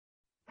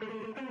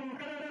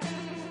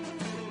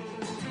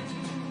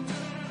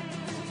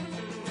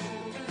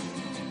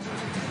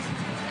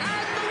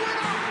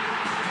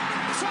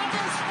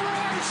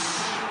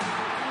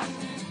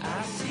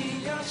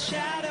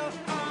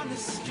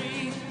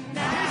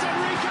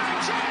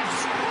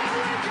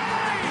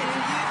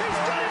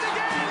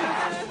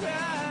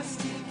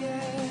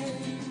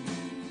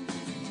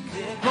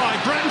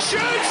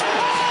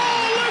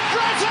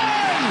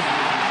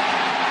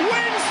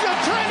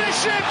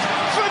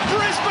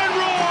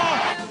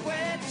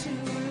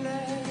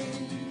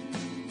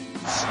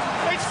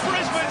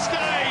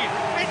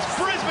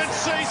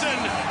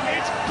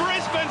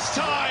sequence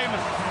time.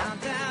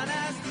 Countdown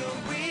as the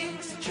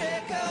weeks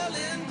trickle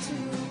into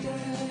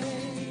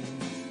day.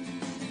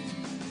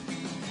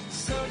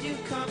 So you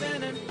come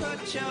in and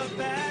put your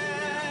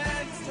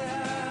bags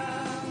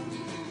down.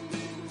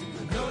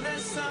 I know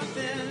there's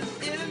something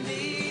in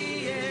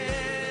the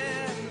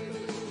air.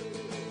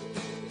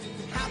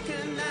 How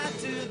can I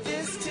do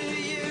this to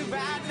you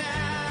right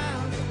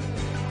now?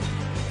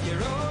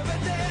 You're over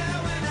there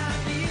when I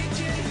need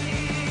you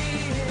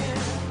here.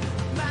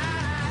 My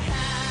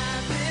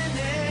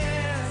happiness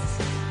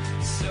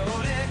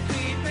slowly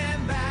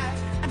creeping back.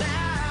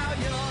 Now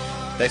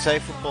you're... They say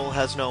football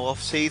has no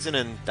off-season,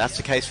 and that's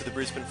the case for the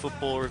Brisbane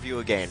Football Review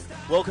again.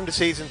 Welcome to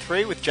Season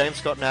 3 with James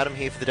Scott and Adam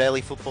here for the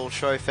Daily Football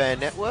Show Fan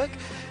Network.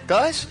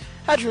 Guys,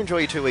 how'd you enjoy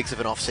your 2 weeks of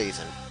an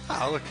off-season?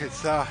 Oh, look,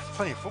 it's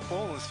plenty of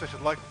football,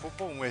 especially local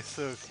football, and we're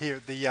sort of here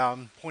at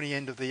the pointy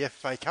end of the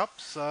FA Cup,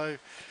 so...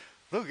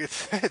 Look,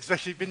 it's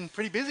actually been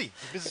pretty busy,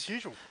 business as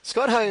usual.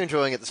 Scott, how are you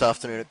enjoying it this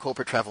afternoon at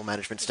Corporate Travel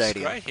Management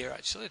Stadium? It's great here,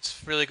 actually.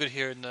 It's really good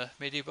here in the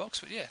media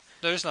box. But yeah,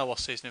 there is no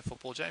off-season in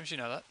football, James. You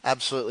know that.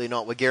 Absolutely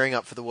not. We're gearing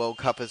up for the World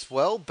Cup as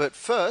well. But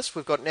first,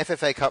 we've got an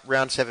FFA Cup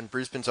Round 7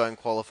 Brisbane Zone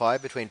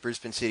qualifier between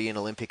Brisbane City and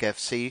Olympic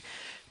FC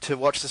to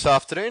watch this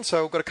afternoon.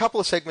 So we've got a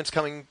couple of segments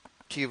coming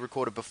to you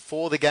recorded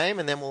before the game,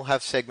 and then we'll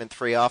have segment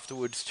 3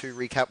 afterwards to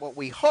recap what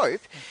we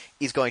hope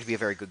is going to be a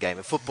very good game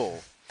of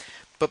football.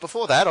 But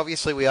before that,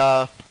 obviously we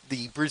are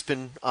the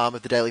Brisbane arm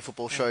of the Daily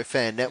Football Show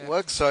Fan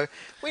Network, so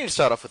we need to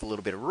start off with a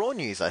little bit of Raw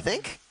news, I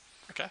think.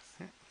 Okay.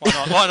 Why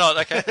not? Why not?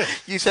 Okay.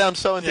 You sound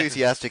so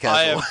enthusiastic,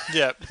 I Hazel. am.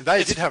 Yeah.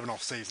 They did have an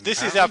off-season.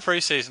 This is our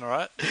pre-season, all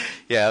right?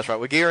 Yeah, that's right.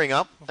 We're gearing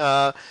up.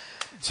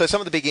 So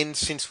some of the big ins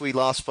since we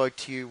last spoke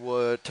to you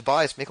were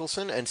Tobias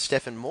Mickelson and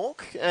Stefan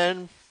Mork,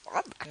 and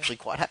I'm actually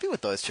quite happy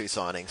with those two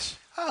signings.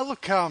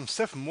 Look,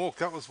 Stefan Mork,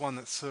 that was one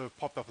that sort of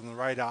popped up on the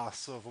radar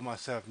sort of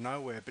almost out of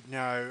nowhere, but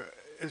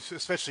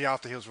especially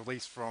after he was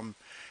released from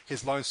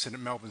his loan stint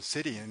at Melbourne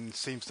City, and it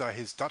seems though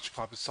his Dutch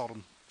club has sold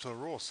him to the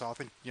Raw. So I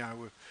think,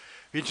 we'll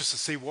be interested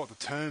to see what the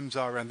terms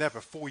are around that,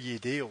 but 4-year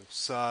deal.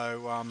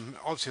 So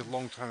obviously a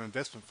long-term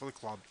investment for the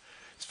club.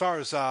 As far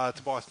as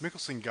Tobias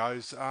Mickelson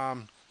goes,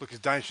 look, as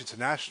Danish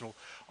international,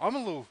 I'm a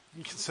little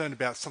concerned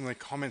about some of the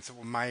comments that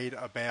were made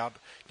about,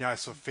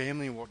 sort of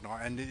family and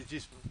whatnot, and it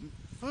just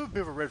a little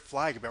bit of a red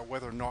flag about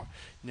whether or not,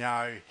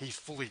 he's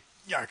fully,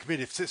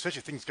 committed, especially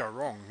if things go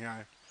wrong,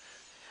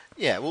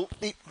 Yeah, well,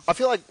 I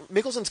feel like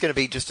Mickelson's going to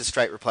be just a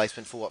straight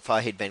replacement for what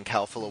Fahid Ben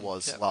Khalfallah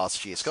was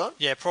last year, Scott.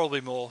 Yeah, probably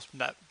more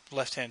that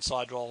left-hand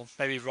side role,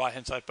 maybe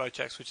right-hand side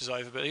Botex, which is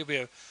over, but I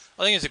think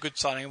it's a good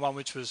signing, one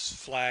which was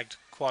flagged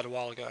quite a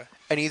while ago.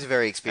 And he's a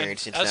very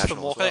experienced international as for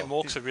Mork, as well. I think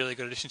Mork's a really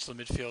good addition to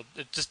the midfield.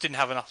 It just didn't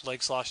have enough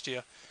legs last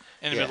year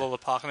in the middle of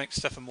the park. I think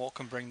Stefan Mork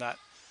can bring that.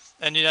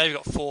 And you've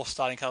got 4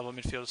 starting caliber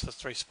midfielders for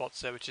 3 spots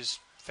there, which is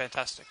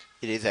fantastic.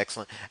 It is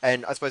excellent.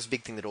 And I suppose the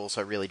big thing that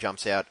also really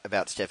jumps out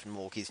about Stefan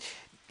Mork is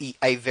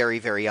a very,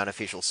 very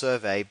unofficial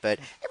survey, but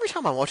every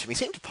time I watch him, he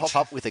seems to pop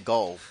up with a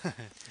goal.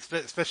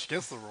 Especially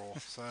against the Raw.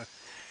 So.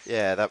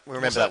 Yeah, we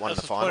remember that one in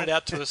the final. Pointed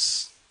out to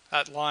us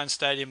at Lions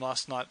Stadium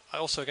last night,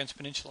 also against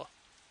Peninsula.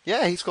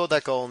 Yeah, he scored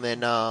that goal and then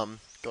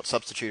got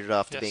substituted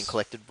after being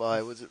collected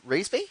by, was it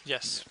Reesby?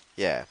 Yes.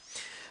 Yeah.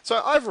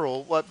 So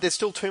overall, there's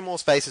still 2 more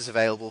spaces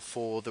available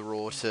for the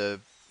Raw to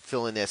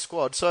fill in their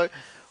squad. So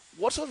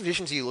what sort of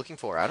additions are you looking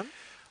for, Adam?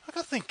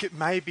 I think it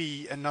may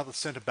be another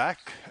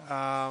centre-back.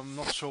 I'm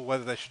not sure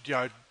whether they should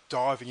go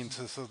diving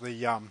into sort of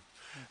the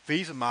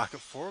visa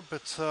market for it,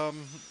 but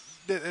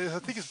I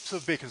think it's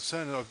sort of a big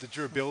concern of the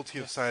durability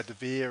of, say, De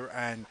Vere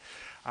and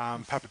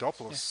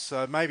Papadopoulos.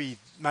 So maybe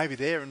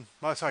there, and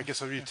I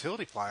guess a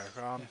utility player.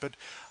 But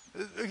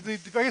I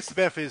guess the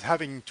benefit is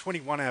having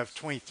 21 out of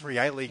 23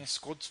 A-League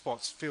squad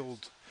spots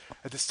filled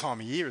at this time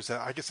of year is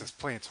that I guess there's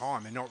plenty of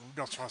time. They're not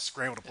trying to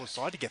scramble to put a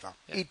side together.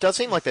 It does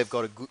seem like they've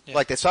got a good...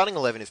 Like, their starting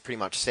 11 is pretty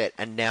much set,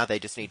 and now they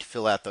just need to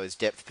fill out those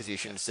depth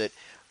positions that,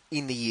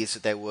 in the years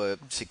that they were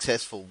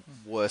successful,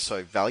 were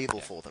so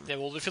valuable for them. Yeah,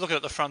 well, if you look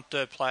at the front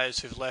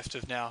players who've left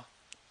have now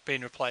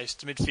been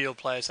replaced. The midfield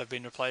players have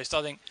been replaced.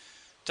 I think,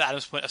 to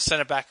Adam's point, a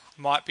centre-back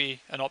might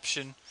be an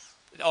option.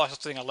 I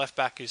think a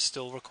left-back is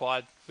still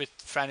required with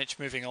Franich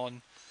moving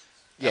on.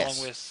 Yes.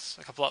 Along with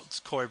a couple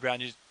of Corey Brown,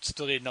 you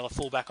still need another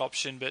fullback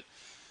option. But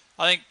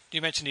I think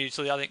you mentioned the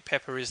utility. I think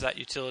Pepper is that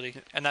utility,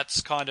 and that's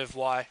kind of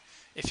why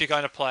if you're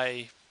going to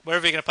play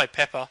wherever you're going to play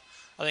Pepper,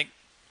 I think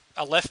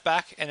a left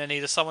back and then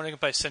either someone who can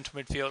play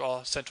central midfield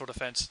or central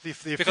defence.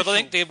 Because I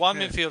think the one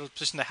midfield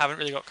position they haven't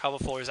really got cover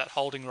for is that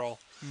holding role.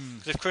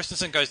 Because if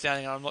Christensen goes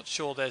down, I'm not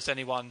sure there's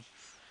anyone.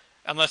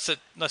 Unless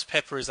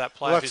Pepper is that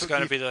player who's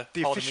going to be the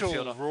holding midfielder.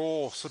 The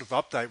official Raw sort of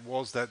update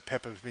was that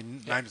Pepper's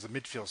been named as a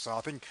midfielder, so I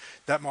think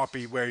that might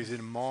be where he's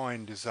in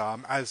mind as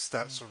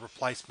that sort of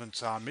replacement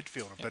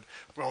midfielder. Yeah.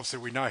 But obviously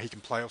we know he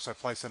can also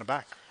play centre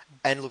back.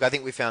 And look, I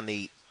think we found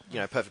the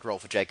perfect role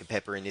for Jacob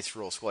Pepper in this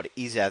Raw squad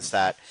is as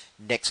that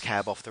next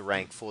cab off the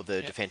rank for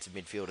the defensive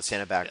midfielder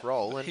centre back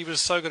role. And he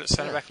was so good at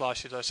centre back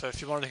last year though, so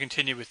if you wanted to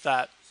continue with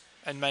that,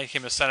 and make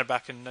him a centre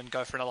back and then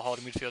go for another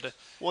holding midfielder.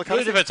 Well, It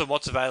really depends on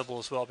what's available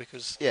as well,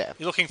 because Yeah.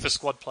 you're looking for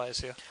squad players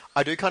here.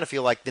 I do kind of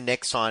feel like the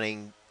next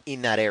signing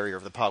in that area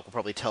of the park will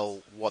probably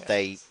tell what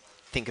they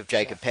think of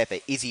Jacob Pepper.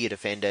 Is he a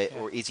defender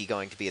or is he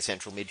going to be a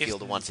central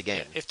midfielder once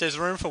again? If there's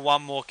room for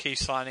one more key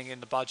signing in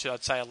the budget,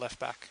 I'd say a left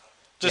back.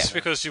 Just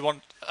because you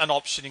want an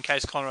option in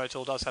case Conor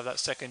O'Toole does have that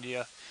second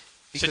year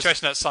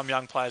situation that some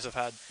young players have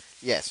had.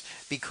 Yes,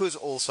 because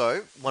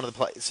also one of the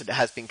players that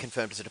has been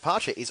confirmed as a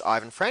departure is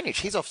Ivan Franjic.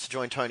 He's off to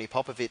join Tony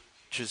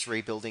Popovich's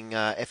rebuilding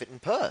effort in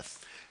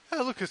Perth.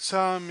 Look, it's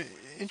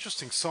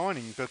interesting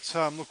signing, but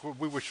look,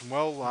 we wish him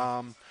well.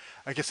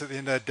 I guess at the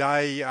end of the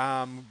day,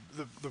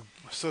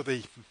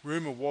 the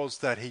rumour was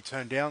that he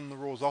turned down the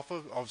Roar's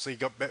offer. Obviously, he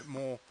got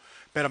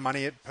better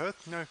money at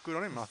Perth. Good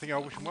on him. I think I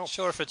wish him well. Not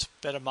sure if it's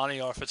better money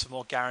or if it's a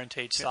more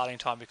guaranteed starting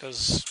time,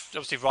 because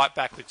obviously right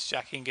back with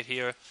Jack Ingett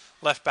here,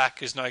 left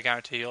back is no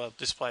guarantee he'll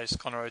displace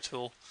Conor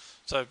O'Toole.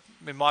 So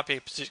it might be a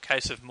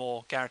case of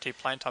more guaranteed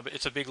playing time, but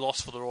it's a big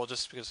loss for the Roar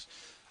just because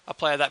a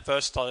player that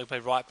versatile, he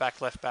played right back,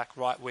 left back,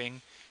 right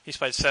wing. He's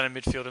played centre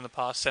midfield in the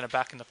past, centre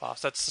back in the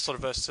past. That's the sort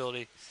of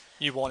versatility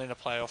you want in a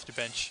player off the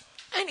bench.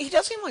 And he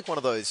does seem like one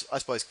of those, I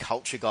suppose,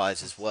 culture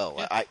guys as well.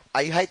 Yeah.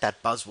 I hate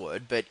that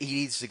buzzword, but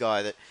he is the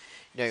guy that,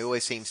 he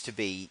always seems to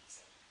be,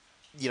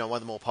 one of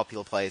the more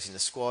popular players in the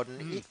squad.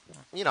 And,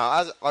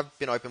 I've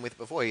been open with it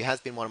before. He has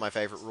been one of my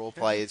favourite Raw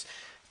players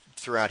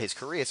throughout his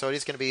career, so it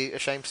is going to be a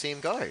shame to see him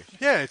go.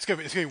 Yeah, it's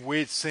going to be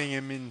weird seeing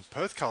him in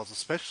Perth colours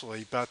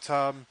especially, but...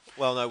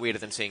 well, no weirder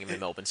than seeing him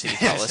in Melbourne City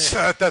colours.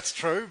 That's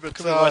true, but...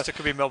 It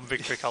could be Melbourne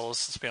Victory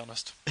colours, let's be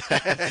honest.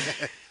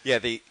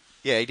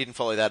 He didn't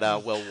follow that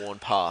well-worn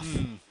path.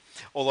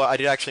 Although I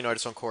did actually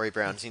notice on Corey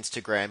Brown's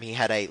Instagram, he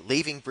had a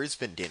leaving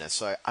Brisbane dinner,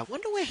 so I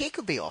wonder where he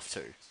could be off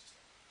to.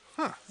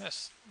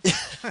 Yes.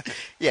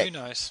 Yeah. Who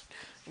knows?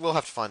 We'll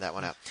have to find that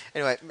one out.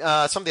 Anyway,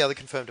 some of the other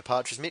confirmed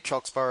departures. Mitch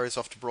Oxborough is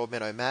off to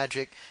Broadmeadow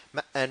Magic,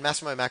 and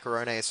Massimo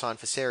Macarone is signed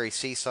for Seri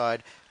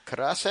Seaside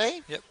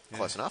Karase. Yep.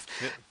 Close enough.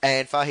 Yep.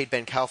 And Fahid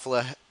Ben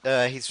Kalfala,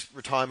 his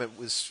retirement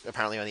was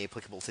apparently only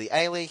applicable to the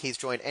A-League. He's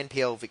joined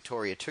NPL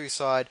Victoria 2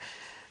 side,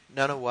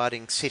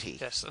 Nunawading City.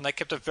 Yes, and they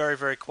kept it very,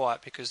 very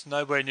quiet because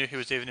nobody knew he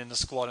was even in the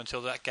squad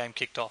until that game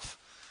kicked off.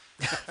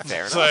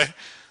 Fair enough. So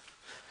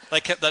they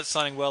kept that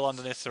signing well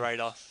underneath the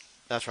radar.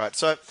 That's right.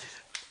 So,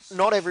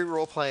 not every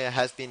Raw player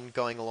has been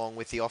going along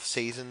with the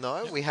off-season,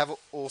 though. Yep. We have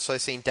also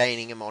seen Dane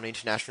Ingham on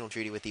international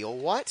duty with the All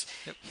Whites.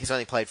 Yep. He's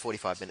only played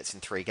 45 minutes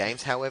in 3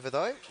 games, however,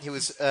 though. He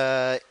was,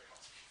 played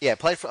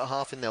for a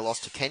half in their loss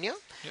to Kenya,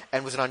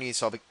 and was an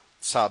unused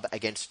sub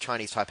against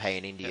Chinese Taipei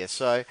in India. Yep.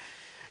 So,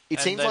 it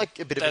seems like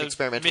a bit of an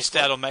experimental missed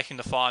out on making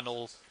the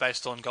final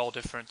based on goal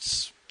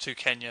difference to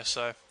Kenya,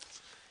 so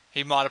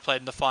he might have played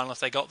in the final if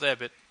they got there,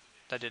 but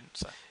they didn't.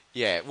 So.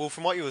 Yeah, well,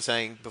 from what you were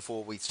saying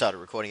before we started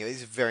recording, this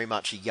is very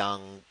much a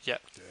young,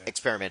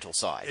 experimental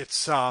side.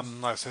 It's, like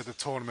I said, the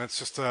tournament's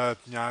just,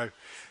 would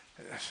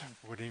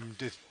even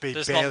just be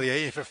barely,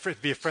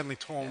 it'd be a friendly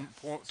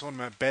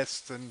tournament at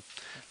best. And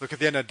look, at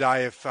the end of the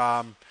day, if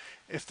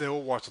the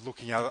All Whites are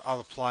looking at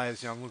other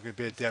players, looking at a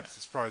bit of depth,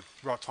 it's probably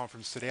the right time for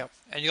them to sit out.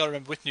 And you got to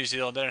remember, with New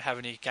Zealand, they don't have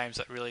any games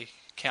that really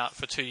count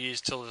for 2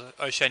 years till the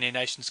Oceania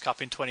Nations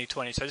Cup in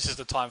 2020. So this is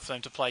the time for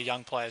them to play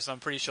young players. And I'm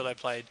pretty sure they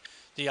played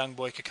the young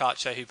boy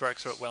Kakache who broke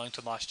through at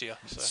Wellington last year.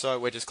 So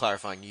we're just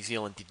clarifying, New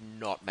Zealand did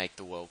not make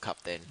the World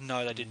Cup then?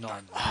 No, they did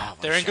not. Oh,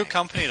 they're in good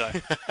company, though.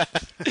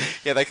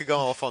 Yeah, they could go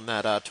off on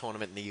that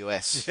tournament in the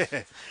US.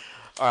 Yeah.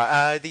 All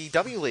right, the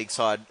W League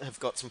side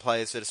have got some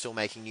players that are still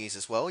making news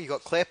as well. You've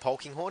got Claire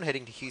Polkinghorn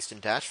heading to Houston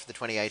Dash for the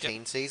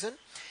 2018 season.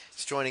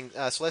 She's joining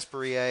Celeste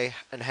Bourrier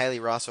and Hayley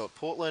Rasso at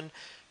Portland,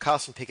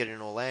 Carson Pickett in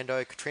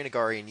Orlando, Katrina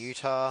Gorry in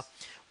Utah,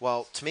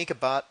 while Tamika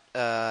Butt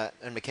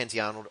and Mackenzie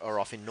Arnold are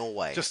off in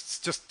Norway.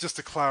 Just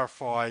to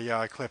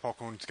clarify, Claire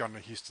Polkinghorn's going to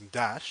Houston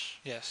Dash.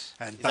 Yes.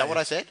 And is that what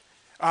I said?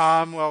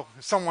 Well,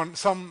 some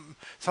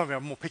of our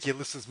more picky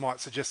listeners might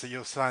suggest that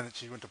you're saying that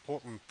she went to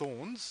Portland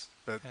Thorns,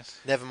 but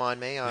Never mind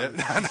me. I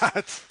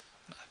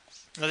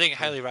think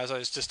Hayley Rasso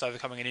is just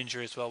overcoming an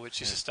injury as well, which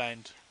she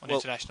sustained on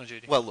international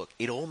duty. Well, look,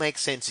 it all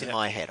makes sense in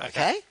my head,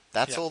 okay?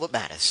 That's all that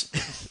matters.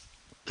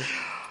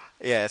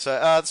 Yeah, so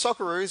the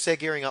Socceroos, they're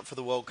gearing up for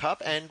the World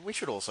Cup, and we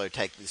should also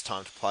take this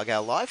time to plug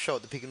our live show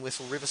at the Pig and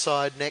Whistle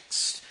Riverside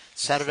next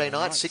Saturday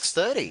night,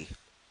 6:30.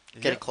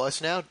 Getting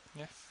close now.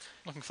 Yeah,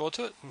 looking forward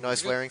to it. No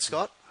swearing,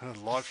 Scott? A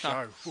live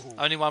show.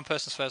 Only one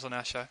person swears on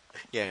our show.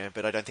 Yeah,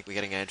 but I don't think we're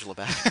getting Angela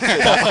back.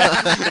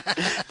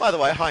 By the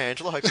way, hi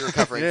Angela, hope you're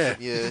recovering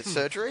from your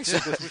surgery.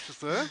 Best wishes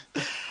there.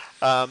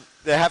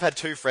 They have had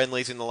 2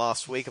 friendlies in the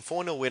last week, a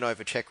 4-0 win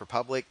over Czech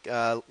Republic,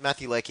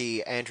 Matthew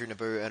Leckie, Andrew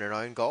Naboo and an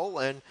own goal,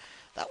 and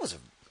that was an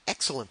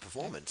excellent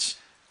performance.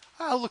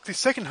 Look, the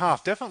second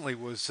half definitely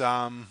was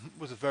a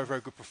very,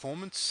 very good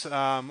performance.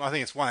 I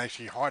think it's one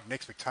actually heightened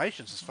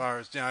expectations as far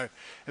as, if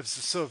it's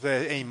sort of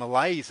any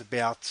malaise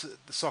about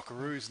the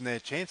Socceroos and their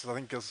chances. I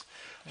think there's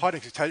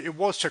heightened expectations. It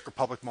was Czech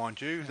Republic,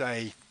 mind you.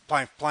 They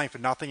playing for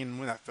nothing, and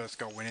when that first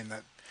goal went in,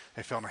 that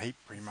they fell in a heap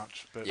pretty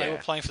much. But They were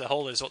playing for the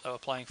whole is what they were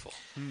playing for.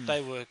 They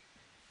were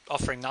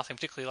offering nothing,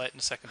 particularly late in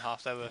the second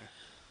half. They were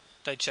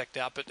they checked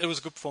out. But it was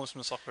a good performance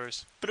from the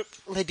Socceroos. But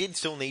they did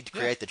still need to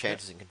create the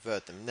chances and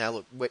convert them. Now,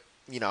 look,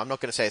 I'm not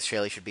going to say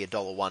Australia should be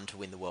 $1 to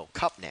win the World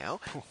Cup now,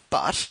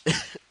 but...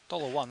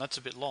 $1, that's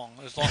a bit long.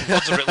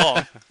 That's a bit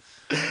long.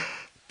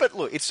 But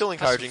look, it's still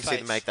encouraging to see faith.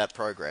 them make that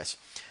progress.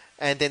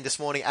 And then this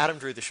morning, Adam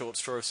drew the short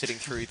straw of sitting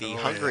through the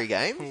Hungary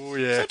game. Oh,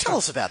 yeah. So tell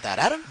us about that,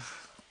 Adam.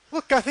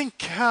 Look, I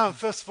think,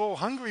 first of all,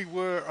 Hungary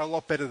were a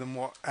lot better than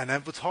what and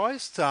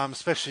advertised,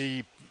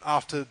 especially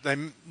after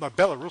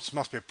Belarus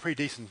must be a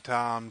pretty decent team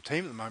at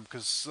the moment,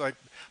 because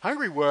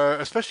Hungary were,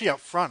 especially up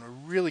front,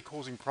 really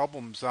causing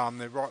problems.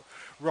 Their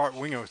right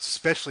winger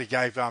especially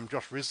gave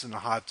Josh Risden a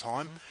hard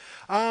time.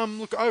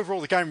 Look,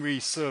 overall, the game really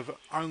sort of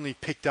only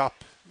picked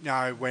up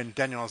when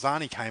Daniel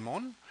Azani came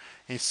on.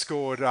 He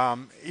scored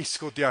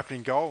the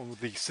opening goal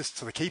with the assist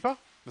to the keeper,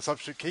 the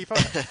substitute keeper.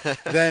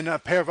 Then a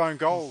pair of own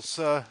goals.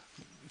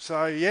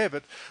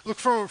 But look,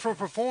 from a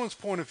performance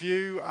point of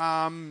view,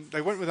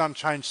 they went with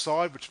unchanged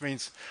side, which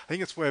means I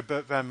think it's where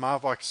Bert van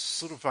Marwijk's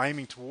sort of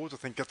aiming towards. I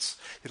think it's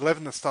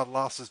 11 that started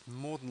last is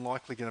more than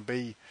likely going to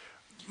be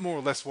more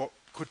or less what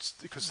could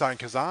start in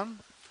Kazan.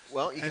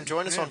 Well, you can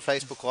join us on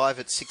Facebook Live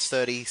at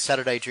 6:30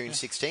 Saturday, June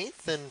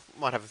 16th, and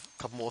might have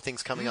a couple more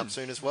things coming up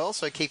soon as well.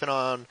 So keep an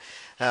eye on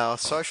our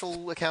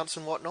social accounts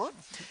and whatnot.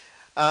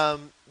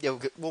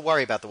 We'll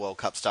worry about the World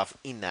Cup stuff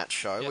in that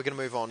show. We're going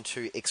to move on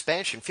to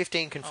expansion.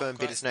 15 confirmed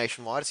bidders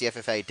nationwide as the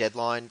FFA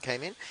deadline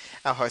came in.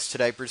 Our hosts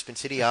today, Brisbane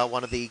City, are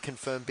one of the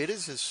confirmed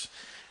bidders.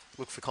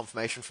 Look for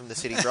confirmation from the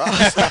City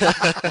draft.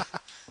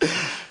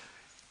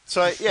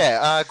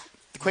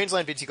 The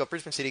Queensland bids, you've got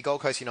Brisbane City,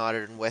 Gold Coast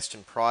United and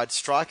Western Pride.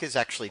 Strikers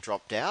actually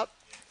dropped out,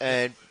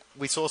 and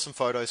we saw some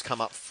photos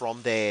come up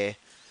from their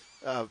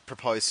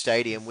proposed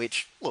stadium,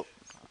 which, look,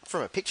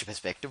 from a picture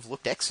perspective,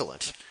 looked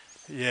excellent.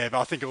 Yeah, but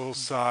I think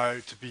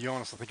also, to be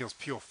honest, I think it was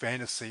pure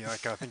fantasy.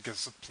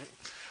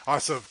 I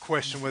sort of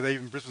question whether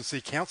even Brisbane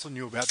City Council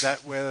knew about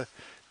that, where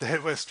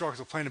Strikers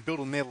were planning to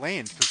build on their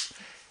land. Because,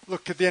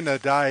 look, at the end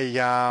of the day,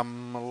 a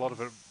lot of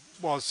it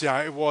was,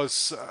 it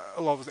was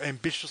a lot of it was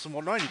ambitious and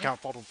whatnot. You can't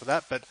fault them for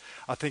that, but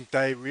I think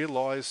they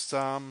realised,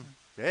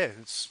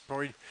 it's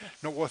probably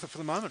not worth it for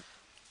the moment.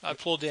 I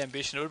applaud the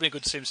ambition. It would have been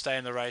good to see him stay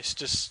in the race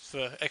just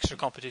for extra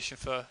competition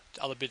for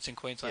other bids in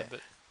Queensland. Yeah.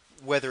 But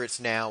whether it's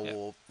now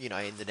or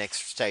in the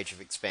next stage of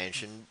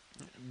expansion,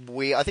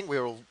 I think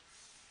we're all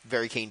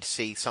very keen to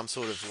see some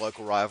sort of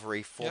local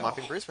rivalry form up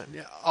in Brisbane.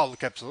 Yeah,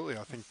 look, absolutely.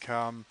 I think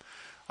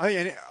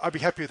I'd be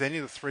happy with any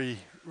of the three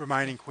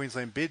remaining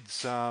Queensland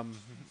bids. I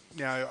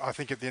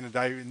think at the end of the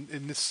day,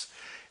 in this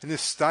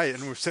state,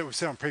 and we've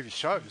said on previous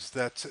shows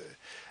that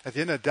at the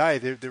end of the day,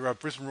 there are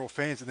Brisbane Roar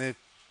fans and they're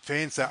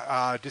fans that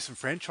are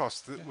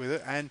disenfranchised with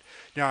it, and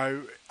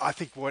I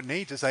think what it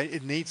needs is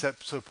it needs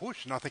that sort of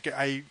push, and I think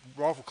a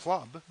rival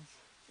club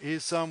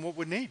is what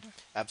we need.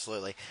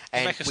 Absolutely,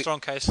 and make a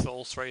strong case for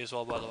all three as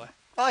well. By the way,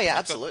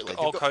 absolutely.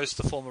 Gold Coast,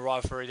 the former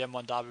rivalry, the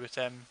M1 derby with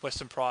them.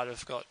 Western Pride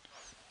have got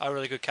a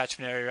really good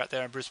catchment area out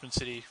there in Brisbane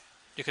City.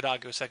 You could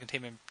argue a second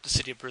team in the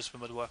city of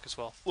Brisbane would work as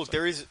well. Look,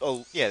 there's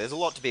a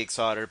lot to be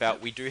excited about.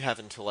 We do have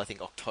until I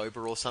think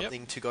October or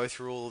something to go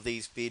through all of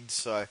these bids.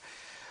 So.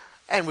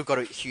 And we've got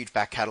a huge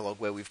back catalogue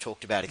where we've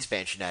talked about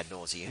expansion ad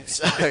nauseum.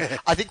 So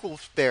I think we'll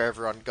spare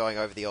everyone going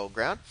over the old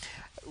ground.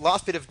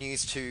 Last bit of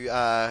news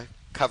to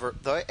cover,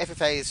 though.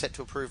 FFA is set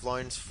to approve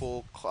loans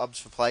for clubs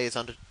for players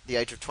under the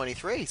age of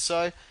 23.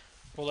 So,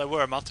 well, they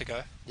were a month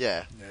ago.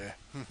 Yeah.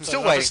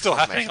 Still waiting. Still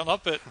happening or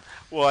not? But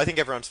well, I think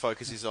everyone's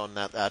focus is on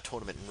that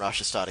tournament in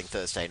Russia starting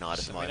Thursday night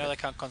at the moment. We know they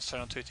can't concentrate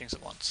on two things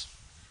at once.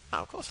 Oh,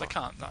 of course they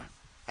can't. No.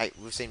 Hey,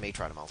 we've seen me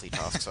try to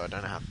multitask, so I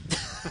don't know how.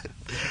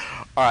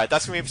 All right,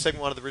 that's going to be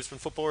segment 1 of the Brisbane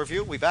Football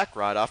Review. We'll be back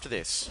right after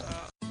this.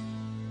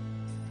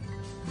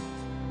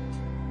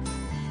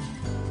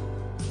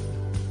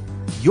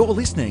 You're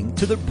listening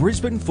to the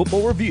Brisbane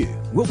Football Review.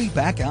 We'll be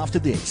back after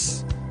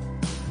this.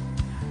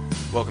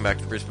 Welcome back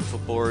to the Brisbane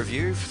Football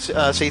Review.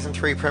 Season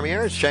 3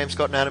 premiere. It's James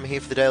Scott and Adam here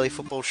for the Daily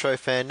Football Show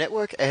Fan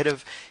Network, ahead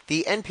of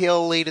the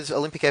NPL leaders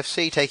Olympic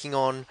FC taking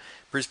on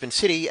Brisbane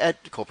City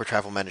at Corporate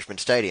Travel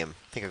Management Stadium.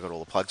 I think I got all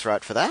the plugs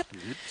right for that.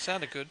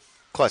 Sounded good.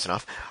 Close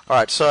enough. All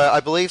right, so I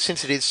believe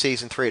since it is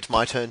Season 3, it's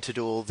my turn to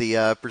do all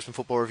the Brisbane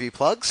Football Review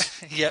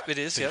plugs. Yep, it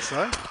is, yes.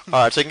 So. All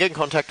right, so you can get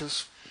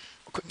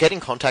in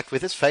contact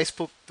with us.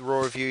 Facebook, The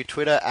Raw Review,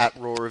 Twitter,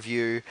 @Raw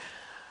Review,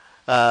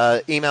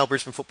 email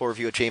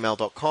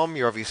brisbanefootballreview@gmail.com.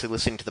 You're obviously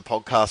listening to the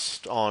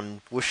podcast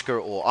on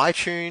Whooshka or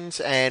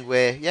iTunes, and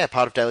we're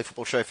part of Daily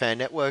Football Show Fan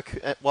Network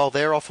while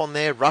they're off on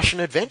their Russian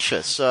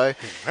adventure. So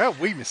how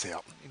we miss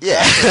out.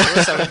 Yeah.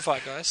 Let's have a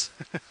fight, guys.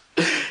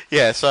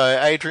 Yeah, so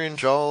Adrian,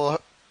 Joel,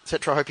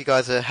 etc. I hope you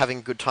guys are having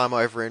a good time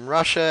over in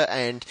Russia,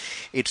 and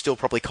it's still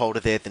probably colder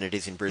there than it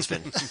is in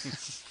Brisbane.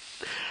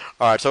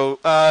 All right, so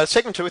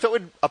segment 2, we thought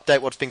we'd update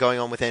what's been going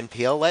on with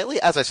NPL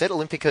lately. As I said,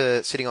 Olympic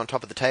are sitting on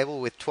top of the table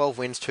with 12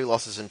 wins, 2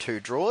 losses and 2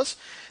 draws.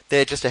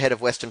 They're just ahead of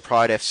Western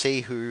Pride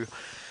FC, who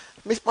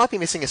might be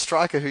missing a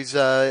striker who's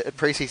at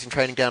pre-season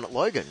training down at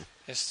Logan.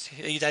 Yes,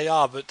 they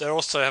are, but they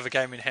also have a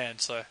game in hand,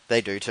 so...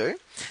 They do too.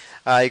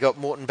 You got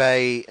Moreton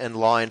Bay and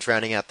Lions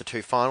rounding out the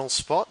two final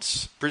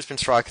spots. Brisbane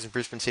Strikers and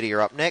Brisbane City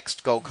are up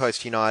next. Gold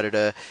Coast United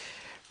are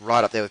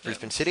right up there with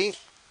Brisbane City.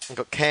 We've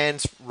got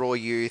Cairns, Raw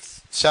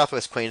Youth,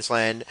 Southwest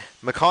Queensland,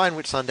 Mackay and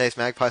Whitsundays,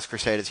 Magpies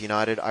Crusaders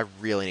United. I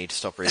really need to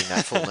stop reading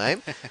that full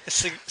name.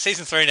 It's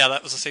season 3 now.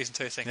 That was a season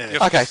 2 thing. Yeah.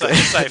 You're Okay, safe, good.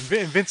 you're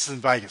safe. Vincent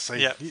Vegas. See?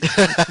 Yeah.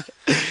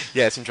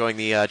 Yes, enjoying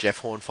the Jeff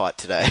Horn fight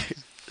today.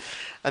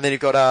 And then you've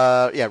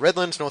got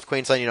Redlands, North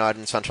Queensland United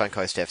and Sunshine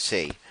Coast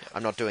FC.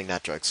 I'm not doing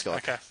that joke, Scott.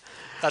 Okay.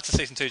 That's a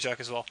season 2 joke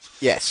as well.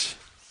 Yes.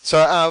 So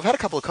we've had a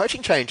couple of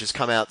coaching changes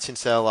come out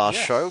since our last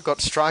show. We've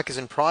got Strikers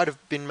and Pride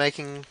have been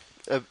making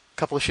a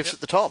couple of shifts at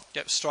the top.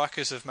 Yep,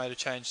 Strikers have made a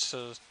change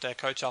to their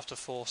coach after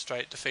 4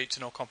 straight defeats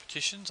in all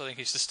competitions. I think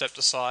he's just stepped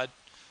aside.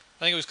 I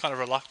think he was kind of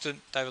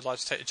reluctant. David Lloyd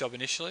to take the job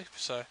initially,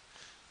 so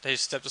he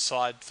stepped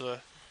aside for the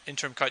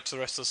interim coach for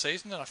the rest of the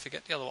season. And I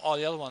forget the other one. Oh,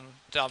 the other one,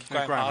 Graham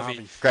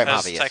Harvey, Graham has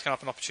Harvey, yes. taken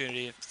up an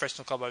opportunity at a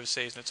professional club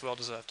overseas, and it's well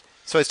deserved.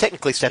 So it's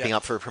technically stepping Yeah.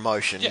 up for a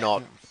promotion, Yeah.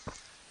 not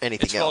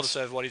anything It's well else.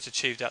 deserved what he's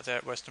achieved out there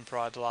at Western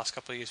Pride the last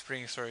couple of years,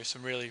 bringing through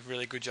some really,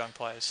 really good young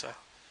players. So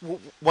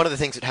One of the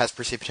things that has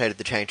precipitated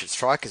the change at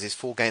Strikers is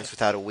 4 games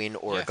without a win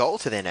or a Yeah. goal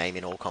to their name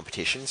in all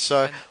competitions.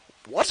 So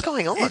what's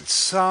going on?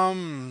 It's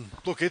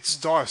look, it's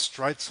dire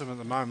straits for them at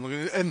the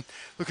moment.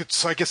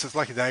 So I guess it's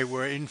lucky they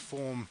were in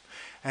form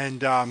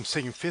and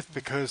sitting fifth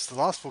because the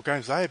last 4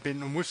 games they have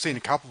been, and we've seen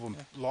a couple of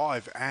them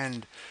live,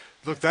 and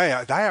look, they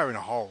are in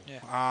a hole.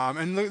 Yeah.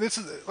 And look, this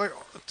is like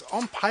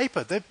on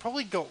paper they've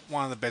probably got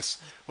one of the best.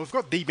 Well, they've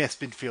got the best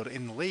midfielder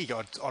in the league.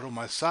 I'd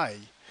almost say,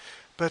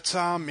 but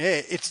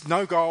it's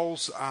no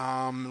goals.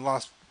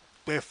 Last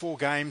 4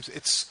 games.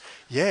 It's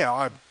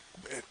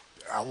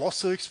I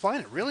lost to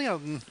explain it really.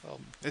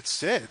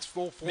 It's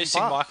all falling missing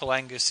apart. Michael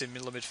Angus in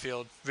middle of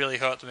midfield really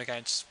hurt them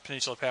against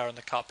Peninsula Power in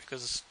the Cup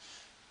because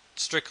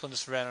Strickland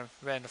just ran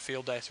a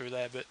field day through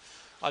there. But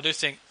I do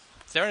think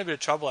they're in a bit of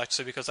trouble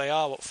actually because they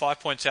are 5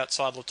 points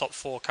outside the top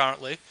 4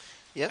 currently,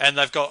 and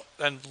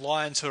and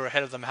Lions who are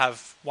ahead of them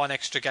have 1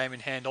 extra game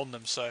in hand on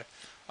them. So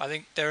I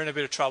think they're in a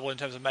bit of trouble in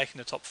terms of making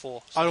the top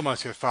 4. I'd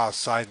almost go as far as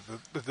say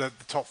that the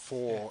top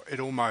 4 it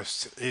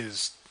almost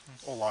is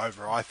all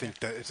over. I think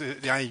that it's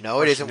the only.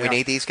 No, it isn't. We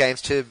need these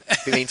games to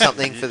mean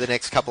something for the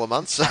next couple of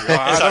months.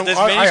 There's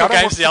meaningful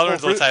games the other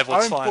end of the table,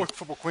 it's I don't fine. watch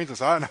Football Queensland,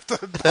 so I don't have to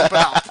pump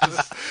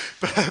out.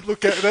 But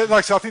look,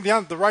 like I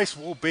think the race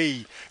will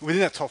be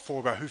within that top 4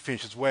 about who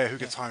finishes where, who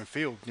gets home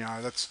field.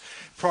 That's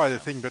probably the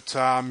thing. But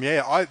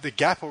the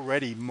gap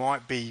already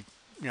might be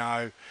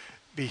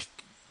be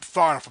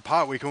far enough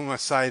apart. We can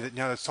almost say that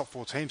those top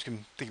 4 teams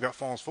can think about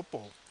finals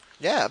football.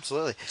 Yeah,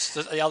 absolutely.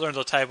 The other end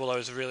of the table, though,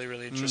 is really,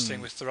 really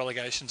interesting with the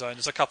relegation zone.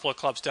 There's a couple of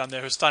clubs down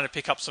there who are starting to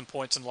pick up some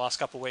points in the last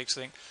couple of weeks.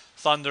 I think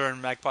Thunder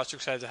and Magpies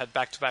Crusaders had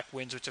back-to-back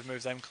wins, which have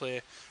moved them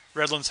clear.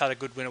 Redlands had a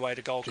good win away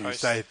to Gold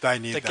Coast. They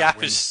need the that gap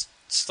win. is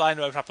starting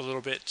to open up a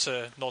little bit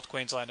to North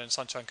Queensland and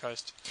Sunshine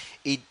Coast.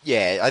 I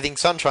think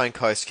Sunshine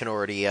Coast can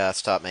already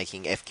start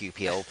making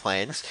FQPL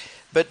plans.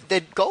 But their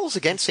goals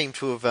again seem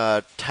to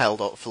have tailed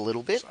off a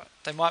little bit.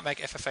 They might make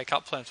FFA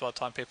Cup plans by the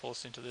time people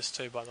listen to this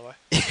too, by the way.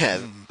 Yeah,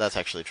 that's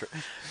actually true.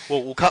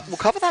 Well, we'll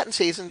cover that in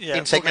segment we'll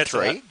get to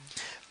 3.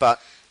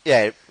 But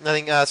yeah, I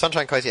think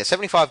Sunshine Coast,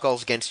 75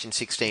 goals against in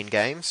 16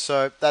 games,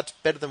 so that's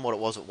better than what it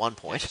was at one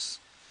point. Yes.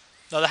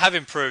 No, they have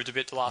improved a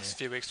bit the last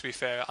few weeks, to be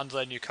fair, under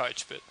their new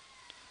coach, but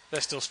they're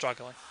still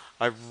struggling.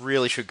 I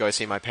really should go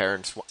see my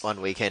parents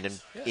one weekend,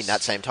 and in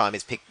that same time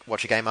is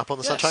watch a game up on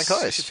the Sunshine You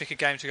Coast. should pick a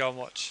game to go and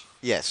watch.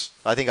 Yes,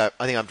 I think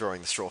I'm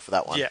drawing the straw for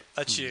that one. Yeah,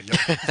 that's you.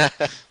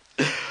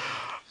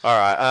 All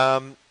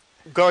right.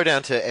 Go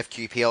down to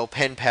FQPL.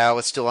 Penn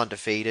Power still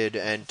undefeated,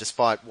 and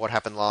despite what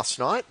happened last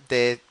night,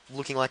 they're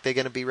looking like they're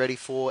going to be ready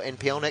for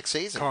NPL next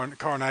season.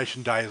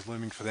 Coronation Day is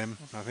looming for them,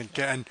 I think,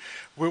 and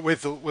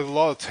with a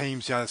lot of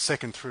teams,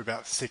 second through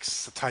about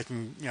 6 are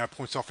taking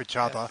points off each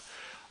other.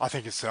 I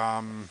think it's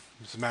a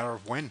matter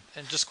of when.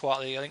 And just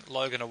quietly, I think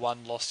Logan are 1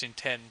 lost in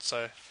 10,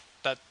 so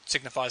that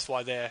signifies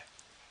why they're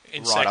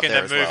in Right up second there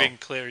and as well. moving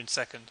clear in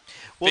second.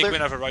 Well, Big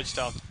win over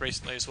Rochedale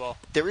recently as well.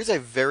 There is a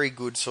very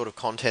good sort of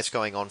contest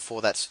going on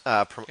for that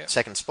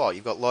second spot.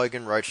 You've got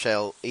Logan,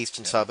 Rochdale,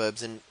 Eastern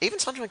Suburbs, and even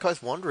Sunshine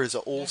Coast Wanderers are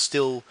all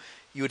still,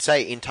 you would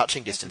say, in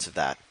touching distance of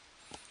that.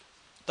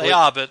 They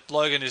are, but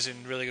Logan is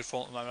in really good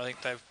form at the moment.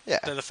 I think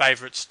they're the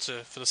favourites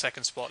for the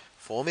second spot.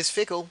 Form is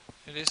fickle.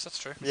 It is, that's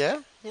true.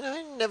 Yeah, you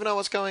never know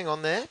what's going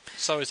on there.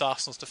 So is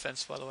Arsenal's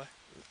defence, by the way.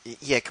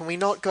 Yeah, can we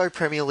not go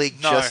Premier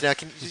League No. just now?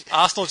 Can you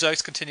Arsenal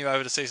jokes continue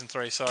over to season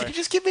 3, sorry. can you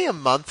just give me a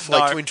month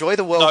No. to enjoy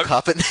the World No.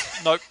 Cup? And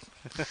Nope.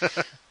 You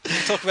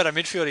can talk about a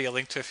midfielder you're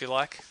linked to if you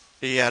like.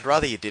 yeah, I'd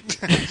rather you didn't.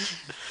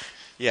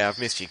 Yeah, I've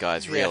missed you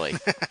guys, really.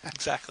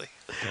 Exactly.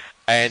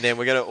 And then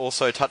we're going to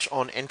also touch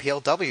on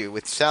NPLW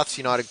with Souths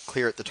United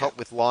clear at the top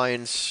with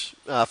Lions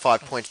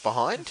 5 points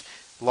behind.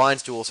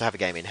 Lions do also have a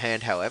game in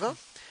hand, however.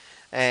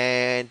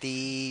 And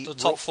the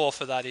top 4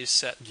 for that is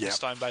set in Yep.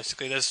 stone,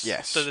 basically.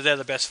 Yes. They're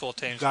the best 4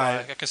 teams by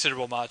a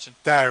considerable margin.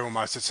 They're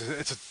almost it's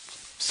a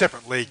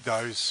separate league.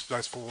 Those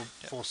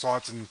four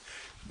sides, and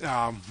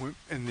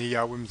in the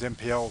women's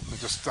NPL.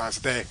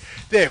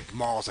 They're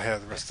miles ahead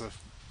of the rest of the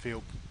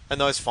field. And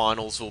those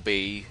finals will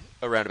be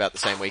around about the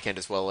same weekend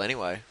as well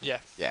anyway. Yeah.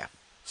 Yeah.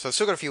 So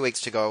still got a few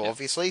weeks to go,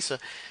 obviously. So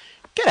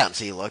get out and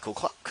see your local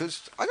club,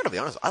 because I got to be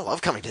honest, I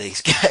love coming to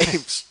these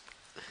games.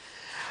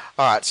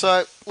 All right,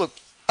 so look,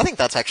 I think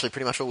that's actually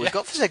pretty much all we've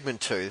got for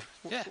segment 2.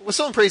 Yeah. We're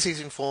still in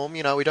pre-season form.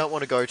 You know, we don't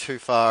want to go too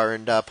far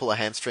and pull a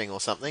hamstring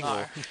or something,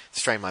 or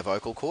strain my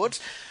vocal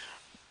cords.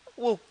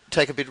 We'll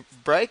take a bit of a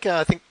break.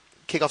 I think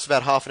kickoff's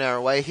about half an hour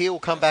away here. We'll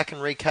come back and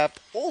recap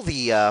all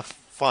the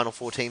final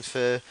 4 teams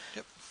for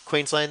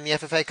Queensland in the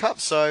FFA Cup.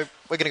 So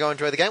we're going to go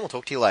enjoy the game. We'll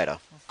talk to you later.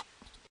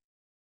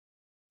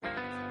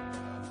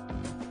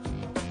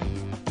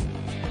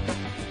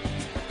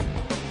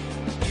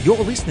 You're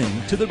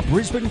listening to the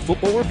Brisbane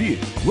Football Review.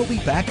 We'll be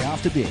back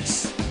after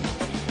this.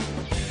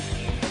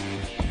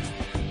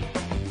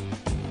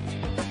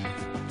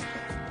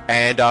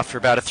 And after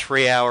about a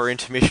 3-hour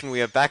intermission,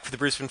 we are back for the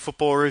Brisbane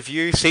Football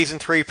Review Season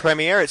 3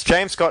 premiere. It's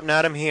James, Scott and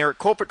Adam here at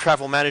Corporate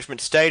Travel Management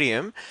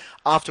Stadium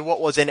after what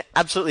was an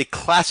absolutely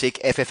classic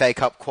FFA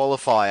Cup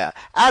qualifier.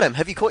 Adam,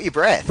 have you caught your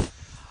breath?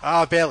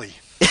 Barely.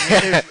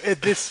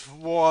 This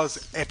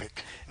was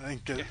epic, I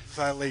think, to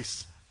say at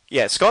least.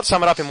 Yeah, Scott,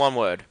 sum it up in one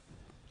word.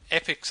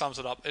 Epic sums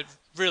it up. It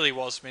really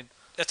was. I mean,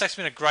 it's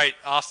actually been a great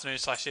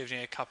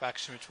afternoon/evening of Cup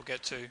action, which we'll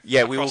get to.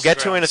 Yeah, we will get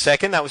to in a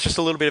second. That was just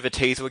a little bit of a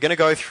teaser. We're going to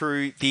go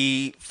through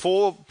the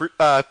 4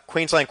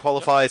 Queensland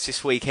qualifiers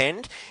this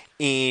weekend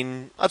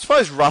in, I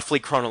suppose, roughly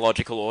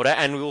chronological order.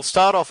 And we will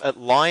start off at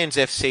Lions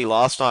FC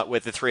last night, where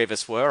the 3 of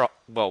us were.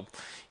 Well,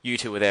 you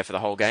 2 were there for the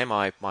whole game.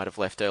 I might have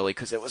left early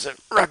because there was a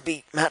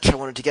rugby match I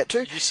wanted to get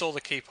to. You saw the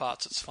key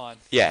parts. It's fine.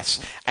 Yes.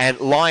 And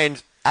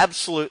Lions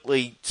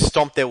absolutely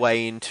stomped their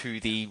way into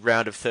the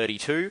round of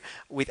 32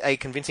 with a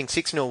convincing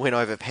 6-0 win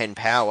over Penn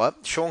Power.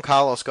 Sean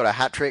Carlos got a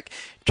hat-trick.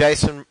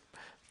 Jason,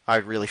 I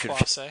really should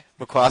have...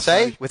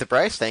 Makwase with a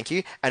brace, thank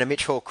you. And a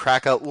Mitch Hall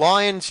cracker.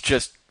 Lions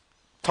just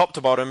top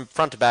to bottom,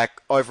 front to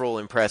back, overall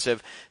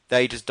impressive.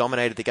 They just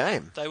dominated the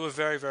game. They were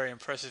very, very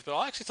impressive. But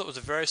I actually thought it was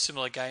a very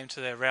similar game to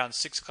their round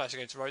 6 clash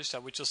against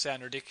Rochester, which will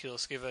sound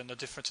ridiculous given the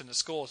difference in the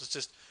scores. It's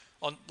just,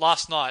 on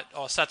last night,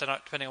 or Saturday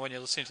night, depending on when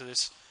you're listening to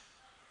this,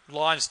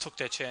 Lions took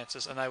their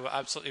chances and they were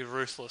absolutely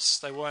ruthless.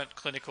 They weren't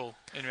clinical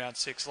in round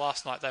 6.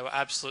 Last night they were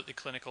absolutely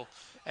clinical,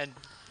 and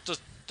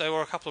just there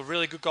were a couple of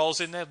really good goals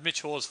in there.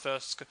 Mitch Hall's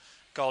first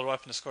goal to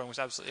open the scoring was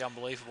absolutely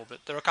unbelievable, but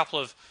there were a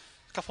couple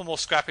more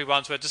scrappy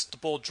ones where just the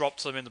ball dropped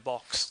to them in the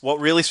box. What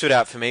really stood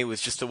out for me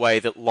was just the way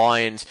that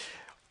Lions,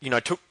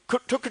 took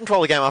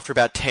control of the game after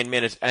about 10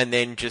 minutes, and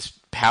then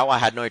just Power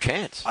had no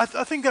chance. I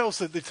think that was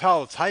the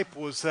tail of the tape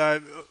was.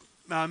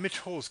 Mitch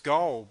Hall's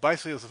goal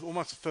basically was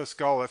almost the first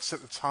goal that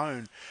set the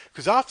tone,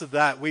 because after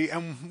that we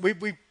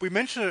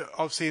mentioned it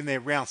obviously in their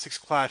round 6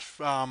 clash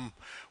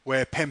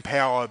where Penn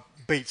Power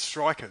beat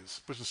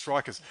Brisbane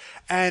Strikers,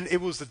 and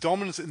it was the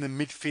dominance in the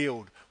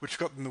midfield which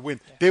got them the win.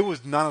 Yeah. There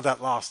was none of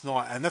that last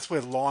night, and that's where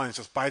the Lions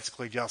just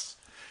basically just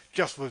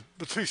were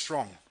too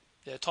strong.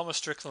 Yeah, Thomas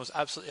Strickland was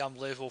absolutely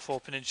unbelievable for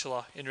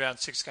Peninsula in round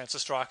 6 against the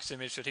Strikers in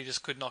midfield. He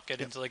just could not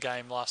get into the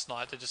game last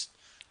night. They just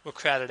were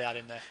crowded out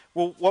in there.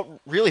 Well, what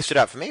really stood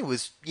out for me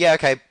was,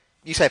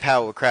 you say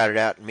Power were crowded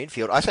out in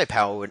midfield. I say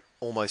Power were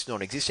almost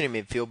non-existent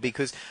in midfield,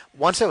 because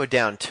once they were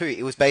down 2,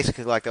 it was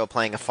basically like they were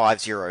playing a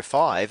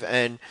 5-0-5,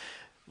 and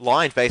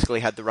Lions basically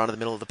had the run of the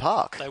middle of the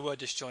park. They were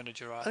disjointed,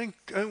 you're right. I think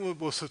we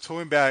were sort of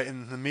talking about it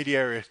in the media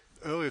area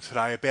earlier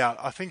today about,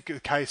 I think, a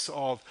case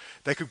of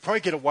they could probably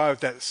get away with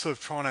that sort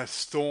of trying to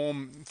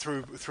storm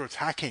through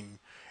attacking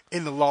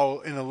in the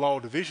lower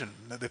division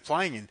that they're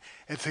playing in,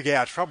 and to get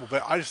out of trouble.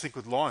 But I just think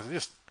with Lions, they're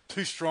just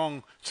too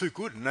strong, too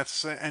good,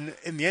 and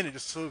in the end, it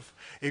just sort of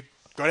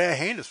got out of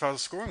hand as far as the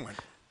scoring went.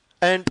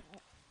 And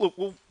look,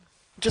 we'll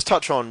just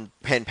touch on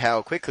Penn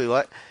Power quickly.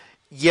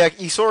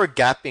 You saw a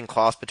gap in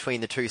class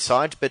between the two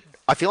sides, but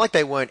I feel like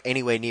they weren't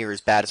anywhere near as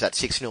bad as that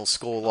 6-0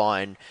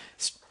 scoreline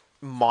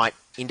might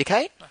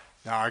indicate.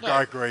 No,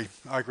 I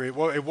agree.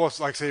 Well, it was,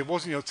 like I said, it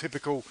wasn't your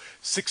typical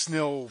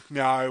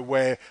 6-0,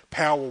 where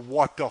Power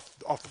wiped off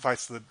the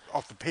face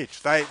of the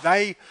pitch.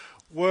 They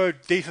were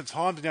decent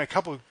times. A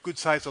couple of good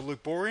saves of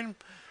Luke Borean,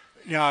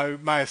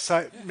 may have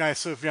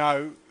sort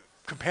of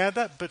compared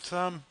that, but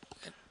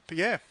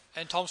yeah.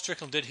 And Tom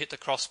Strickland did hit the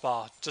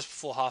crossbar just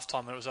before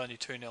halftime, and it was only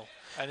 2-0.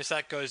 And if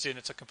that goes in,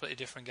 it's a completely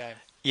different game.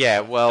 Yeah,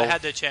 well, they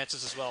had their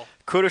chances as well.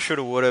 Coulda,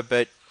 shoulda, woulda,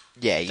 but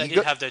yeah, they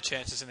did have their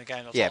chances in the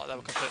game. They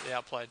were completely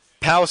outplayed.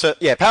 Power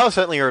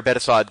certainly are a better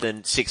side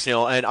than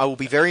 6-0, and I will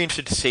be very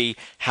interested to see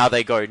how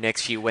they go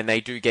next year when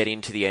they do get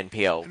into the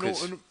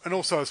NPL. And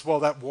also as well,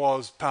 that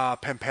was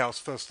Penn Power's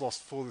first loss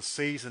for the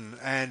season,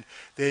 and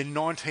their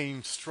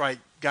 19 straight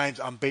games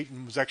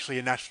unbeaten was actually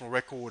a national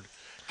record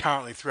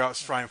currently throughout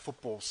Australian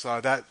football.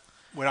 So that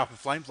went up in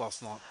flames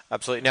last night.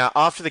 Absolutely. Now,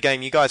 after the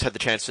game, you guys had the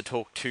chance to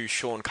talk to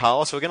Sean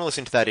Carlos, so we're going to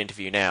listen to that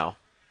interview now.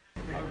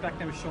 We're back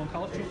there with Sean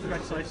Carlos.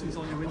 Congratulations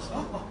on your win.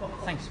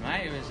 Thanks,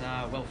 mate. It was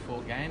a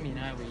well-fought game. We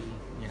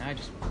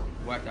just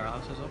worked our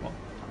asses off.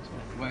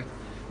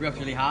 Worked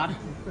really hard,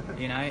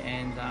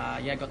 and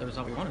got the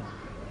result we wanted.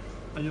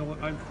 And your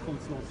own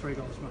performance scored 3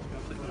 goals. You must be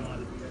absolutely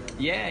delighted.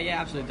 Yeah,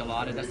 absolutely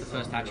delighted. That's the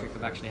first hat-trick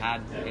I've actually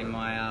had in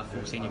my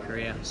full senior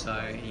career. So,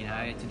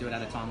 to do it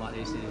at a time like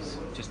this is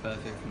just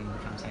perfect, and I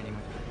can't say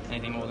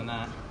anything more than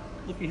that.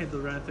 Looking ahead to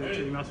the round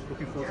 32, you must be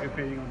looking forward to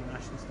competing on the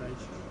national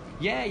stage.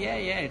 Yeah.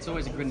 It's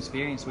always a good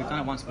experience. We've done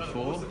it once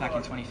before, back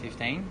in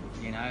 2015.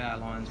 Our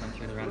Lions went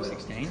through the round of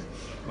 16.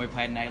 We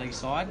played an A-League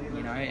side,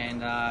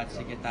 and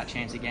to get that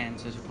chance again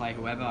to play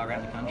whoever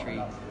around the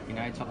country,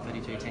 top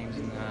 32 teams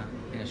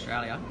in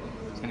Australia,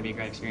 it's going to be a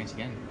great experience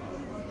again.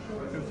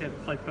 You obviously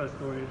had played Perth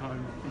Glory at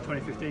home in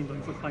 2015.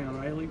 Looking for playing on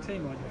an A-League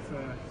team, or do you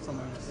prefer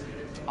somewhere else?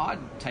 I'd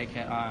take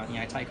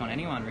on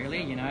anyone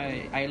really.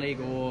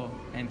 A-League or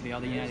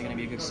NPL. They're going to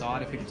be a good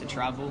side if we get to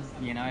travel.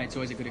 It's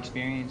always a good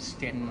experience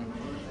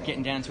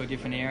getting down to a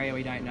different area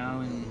we don't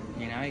know, and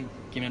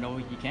giving it all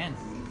you can.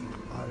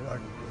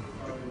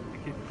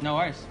 Thank you. No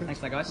worries. Thanks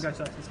for that, guys.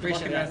 Congratulations.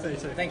 Appreciate Good luck in that. round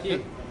 32. Thank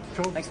you.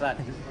 Cool. Thanks for that.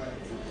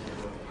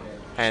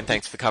 And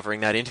thanks for covering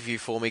that interview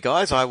for me,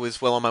 guys. I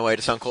was well on my way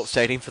to Suncorp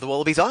Stadium for the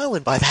Wallabies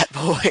Island by that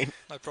point.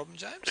 No problem,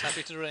 James.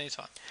 Happy to do it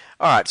anytime.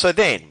 All right, so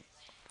then,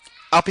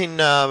 up in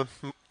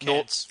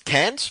Cairns.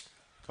 Cairns?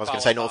 I was going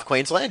to say Ballawah. North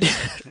Queensland.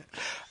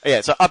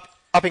 Yeah, so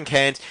up in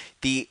Cairns,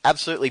 the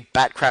absolutely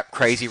bat-crap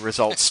crazy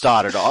results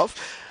started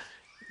off.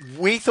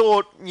 We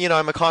thought,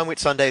 Mackay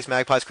Whitsundays,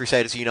 Magpies,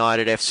 Crusaders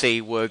United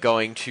FC were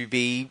going to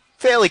be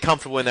fairly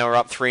comfortable when they were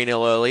up 3-0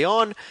 early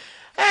on,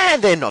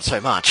 and then not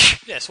so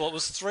much. Yes, well, it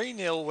was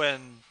 3-0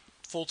 when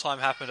full-time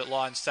happened at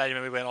Lions Stadium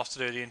and we went off to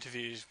do the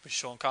interviews with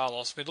Sean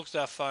Carlos. We looked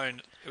at our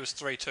phone, it was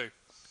 3-2.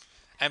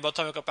 And by the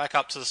time we got back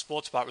up to the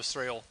sports bar, it was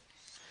 3-all.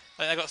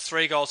 And they got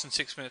 3 goals in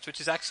 6 minutes, which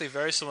is actually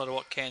very similar to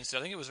what Cairns did.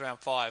 I think it was around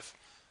 5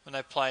 when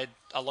they played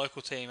a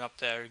local team up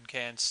there in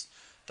Cairns.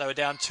 They were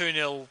down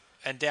 2-0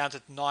 and down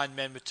to 9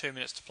 men with 2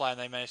 minutes to play, and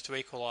they managed to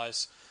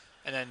equalise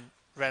and then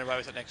ran away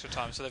with it in extra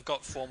time. So they've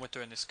got form with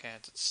doing this,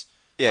 Cairns. It's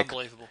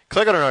unbelievable.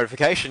 Because I got a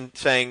notification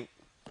saying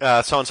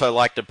so-and-so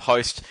liked a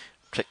post,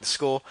 check the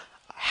score.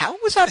 How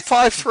was that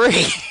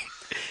 5-3?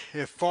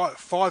 Yeah,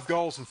 five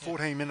goals in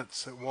 14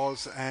 minutes it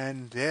was,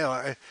 and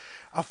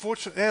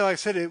unfortunately, like I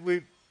said,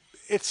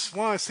 it's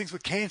one of those things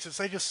with Kansas.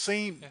 They just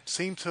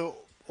seem to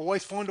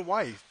always find a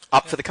way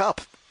Up for the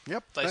cup.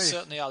 Yep, They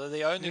certainly are. They're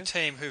the only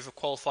team who've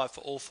qualified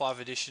for all 5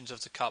 editions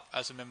of the Cup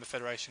as a member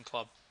federation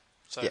club.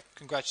 So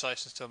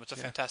congratulations to them. It's a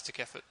fantastic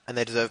effort. And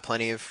they deserve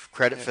plenty of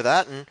credit for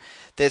that. And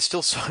there's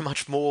still so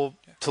much more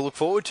to look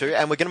forward to.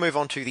 And we're going to move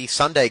on to the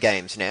Sunday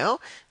games now.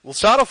 We'll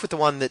start off with the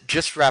one that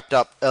just wrapped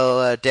up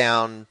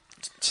down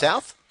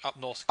south? Up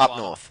north. Up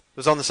north. It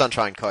was on the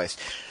Sunshine Coast.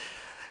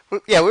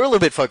 Yeah, we were a little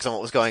bit focused on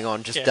what was going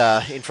on just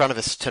in front of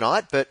us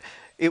tonight. But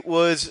it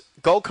was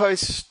Gold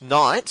Coast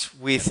Knights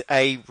with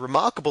a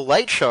remarkable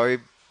late show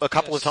a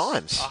couple of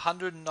times.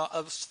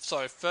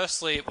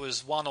 Firstly it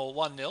was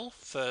 1-0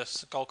 for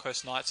Gold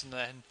Coast Knights, and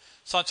then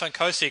Sunshine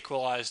Coast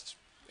equalised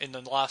in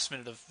the last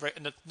minute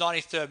in the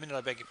 93rd minute,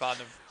 I beg your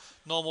pardon, of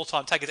normal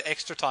time, take it to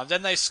extra time.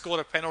 Then they scored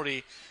a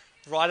penalty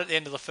right at the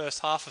end of the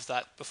first half of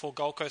that before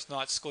Gold Coast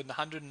Knights scored in the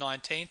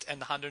 119th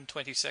and the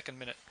 122nd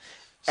minute.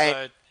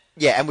 So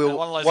and we were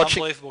one of those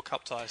watching unbelievable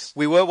cup ties.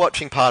 We were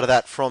watching part of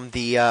that from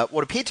the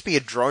what appeared to be a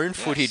drone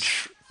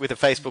footage with a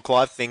Facebook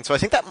Live thing. So I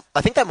think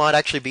that might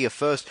actually be a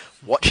first,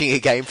 watching a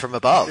game from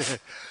above.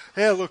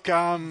 Yeah, look,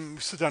 we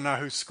still don't know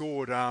who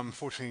scored.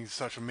 Unfortunately,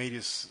 social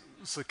media's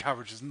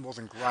coverage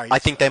wasn't great. I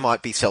think they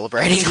might be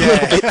celebrating a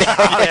little bit there.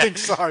 I think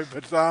so.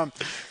 But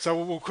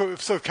so we'll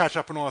sort of catch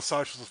up on our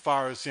socials as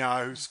far as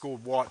who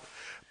scored what.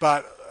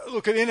 But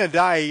look, at the end of the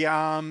day,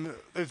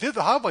 they did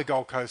the hard way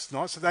Gold Coast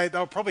Knights, so they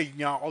were probably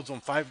odds-on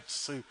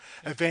favourites to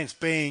advance,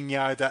 being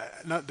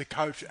the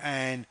coach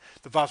and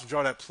the vast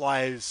majority of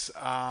players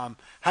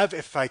have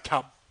FA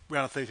Cup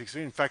round of 36.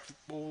 In fact,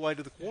 all the way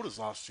to the quarters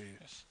last year.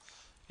 Yes.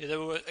 Yeah, they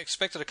were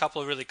expected a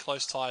couple of really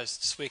close ties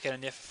this weekend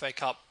in the FA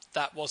Cup.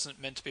 That wasn't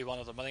meant to be one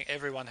of them. I think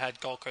everyone had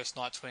Gold Coast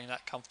Knights winning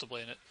that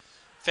comfortably in it.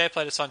 Fair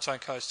play to Sunshine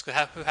Coast, who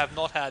have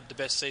not had the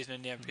best season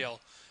in the NPL.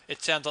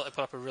 It sounds like they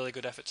put up a really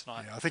good effort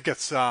tonight. Yeah, I think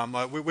it's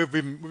we've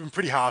been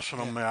pretty harsh on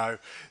them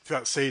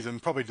throughout the season,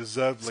 probably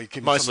deservedly.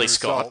 Given Mostly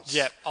some of the Scott. results.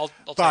 Yeah, I'll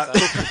take But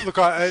that. look,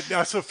 I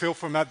sort of feel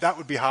from that. That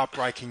would be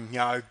heartbreaking.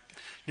 Being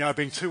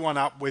 2-1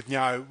 up with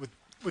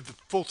with the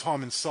full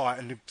time in sight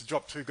and to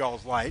drop 2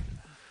 goals late.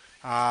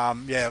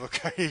 Look,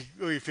 he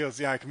really feels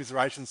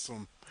commiserations to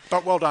them.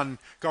 But well done,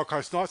 Gold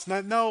Coast Knights.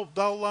 And they'll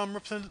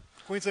represent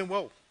Queensland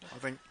well, I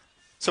think.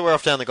 So we're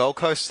off down the Gold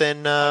Coast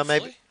then,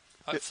 maybe?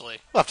 Hopefully.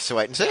 We'll have to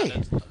wait and see.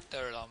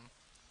 They're at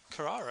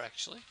Carrara,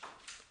 actually.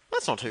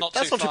 That's not too Not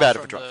bad far of a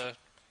from drive.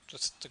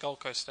 Just the Gold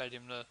Coast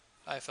Stadium, the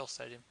AFL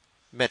Stadium.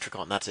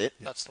 Metricon, that's it.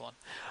 That's the one.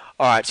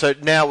 All right, so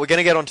now we're going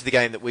to get on to the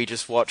game that we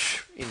just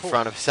watched in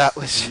front of us. That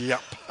was...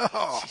 Yep.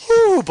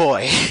 Oh,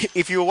 boy.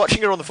 If you were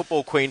watching it on the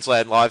Football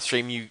Queensland live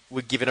stream, you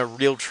were given a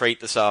real treat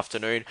this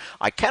afternoon.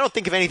 I cannot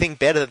think of anything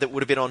better that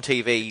would have been on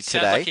TV Sounds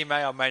today. like he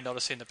may or may not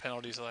have seen the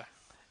penalties, though.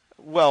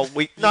 Well,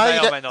 may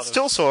or may not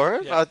still have. saw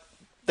it. Yeah.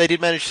 They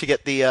did manage to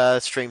get the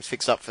streams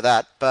fixed up for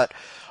that. But,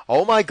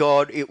 oh my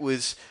God, it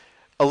was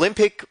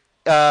Olympic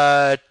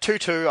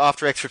 2-2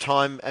 after extra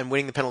time and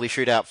winning the penalty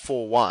shootout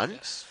 4-1.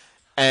 Yes.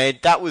 And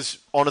that was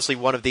honestly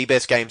one of the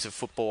best games of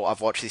football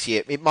I've watched this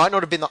year. It might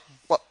not have been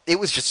it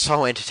was just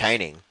so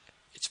entertaining.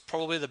 It's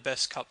probably the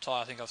best cup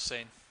tie I think I've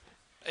seen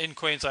in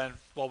Queensland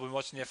while we've been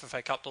watching the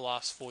FFA Cup the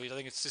last 4 years. I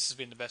think this has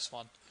been the best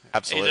one.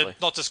 Absolutely.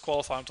 Not just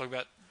qualifying, I'm talking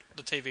about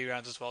the TV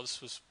rounds as well.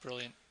 This was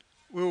brilliant.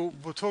 We'll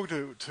talk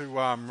to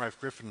Rafe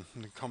Griffin,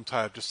 the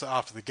commentator, just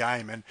after the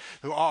game, and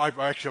I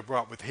actually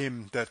brought up with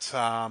him that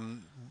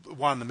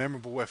one of the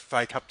memorable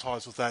FA Cup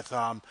ties was that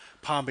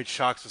Palm Beach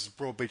Sharks versus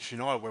Broadbeach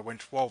United, where it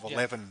went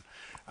 12-11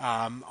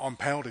 on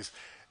penalties.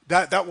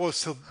 That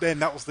was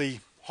the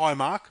high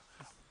mark.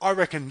 I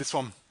reckon this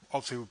one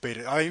obviously would beat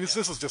it. I mean, this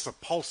was just a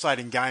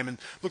pulsating game, and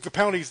look, the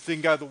penalties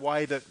didn't go the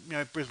way that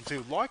Brisbane City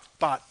would like,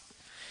 but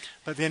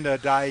at the end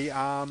of the day,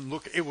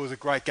 look, it was a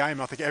great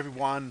game. I think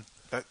everyone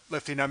that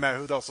left here, no matter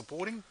who they were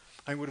supporting,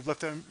 I would have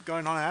left them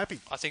going home happy.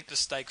 I think the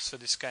stakes for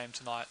this game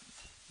tonight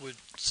would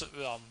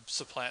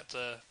supplant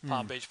the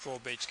Palm Beach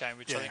Broadbeach game,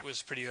 which I think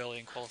was pretty early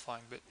in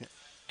qualifying. But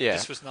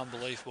this was an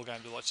unbelievable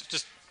game to watch.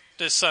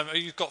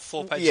 You've got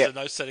 4 pages of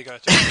notes there to go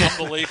through. It's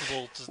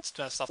unbelievable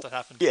the stuff that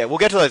happened. Yeah, we'll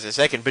get to those in a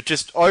second. But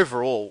just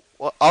overall,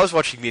 I was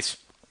watching this.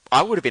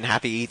 I would have been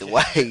happy either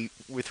way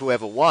with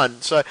whoever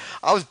won. So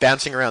I was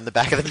bouncing around the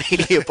back of the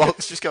media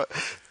box, just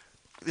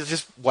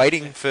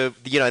waiting for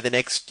the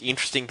next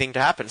interesting thing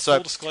to happen. So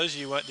full disclosure,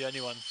 you weren't the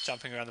only one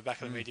jumping around the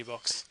back of the media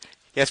box.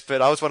 Yes,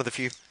 but I was one of the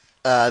few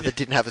that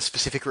didn't have a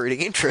specific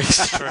rooting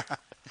interest. I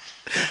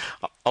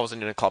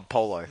wasn't in a club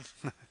polo.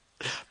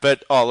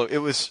 But look, it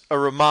was a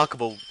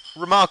remarkable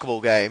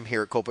game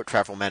here at Corporate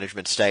Travel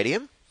Management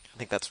Stadium. I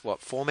think that's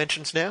 4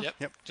 mentions now.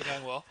 Yep. You're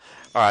going well.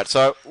 All right,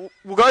 so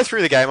we'll go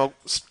through the game. I'll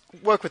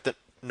work with the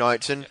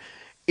notes, and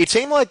it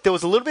seemed like there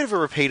was a little bit of a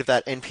repeat of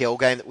that NPL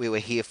game that we were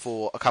here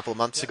for a couple of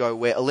months ago,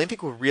 where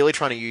Olympic were really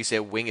trying to use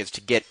their wingers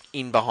to get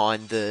in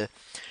behind the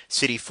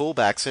City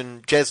fullbacks,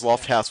 and Jez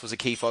Lofthouse was a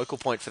key focal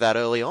point for that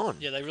early on.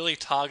 Yeah, they really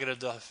targeted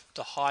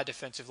the high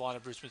defensive line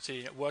of Brisbane City,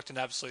 and it worked an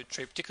absolute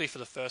treat, particularly for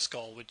the first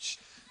goal, which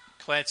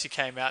Clancy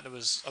came out, and it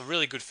was a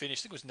really good finish.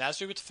 I think it was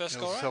Nasri with the first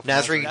goal, right?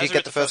 Nasri did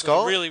get the first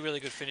goal. Really, really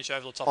good finish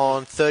over the top.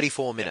 On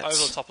 34 minutes.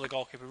 Over the top of the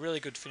goalkeeper. Really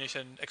good finish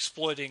and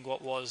exploiting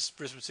what was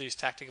Brisbane City's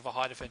tactic of a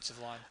high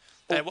defensive line.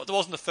 And it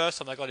wasn't the first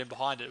time they got in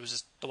behind it. It was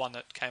just the one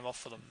that came off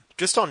for them.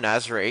 Just on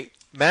Nasri,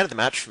 man of the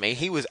match for me,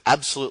 he was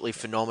absolutely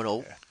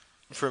phenomenal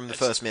from the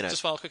first minute.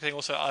 Just one quick thing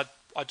also, I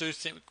do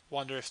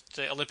wonder if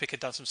the Olympic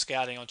had done some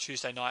scouting on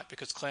Tuesday night,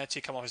 because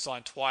Clancy came off his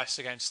line twice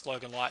against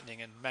Logan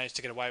Lightning and managed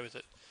to get away with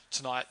it.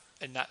 Tonight,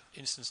 in that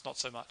instance, not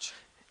so much.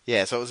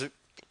 Yeah, so it was a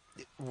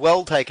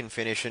well-taken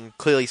finish and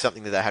clearly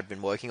something that they had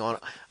been working on.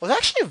 It was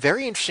actually a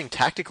very interesting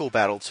tactical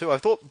battle too. I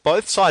thought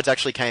both sides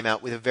actually came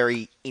out with a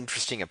very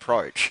interesting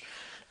approach.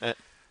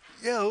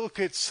 Yeah, look,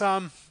 it's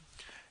it's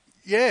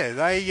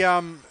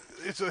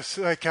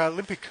like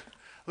Olympic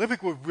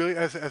were really,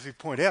 as you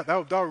point out,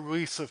 they were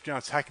really sort of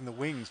attacking the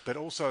wings, but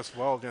also as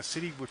well,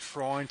 City were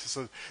trying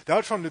to they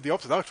were trying to do the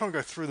opposite. They were trying to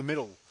go through the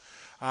middle.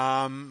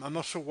 I'm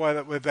not sure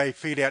where they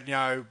feed out,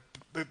 I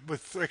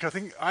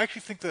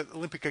actually think that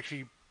Olympic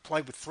actually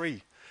played with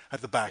 3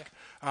 at the back.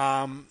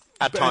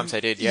 At times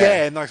they did, yeah.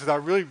 Yeah, and they were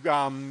really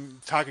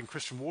targeting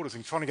Christian Waters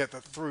and trying to get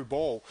that through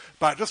ball,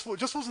 but just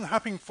wasn't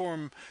happening for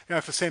him,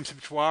 for Sam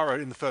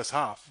Sipichuara in the first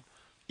half.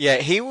 Yeah,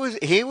 he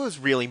was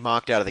really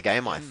marked out of the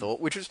game, I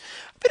thought, which was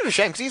a bit of a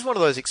shame because he's one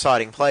of those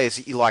exciting players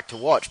that you like to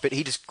watch, but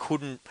he just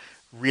couldn't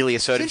really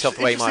assert himself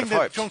the way he might have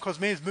hoped. John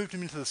Cosmez moved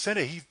him into the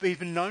centre. He's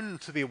been known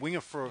to be a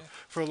winger for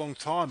a long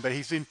time, but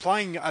he's been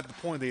playing at the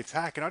point of the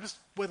attack, and I just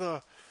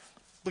whether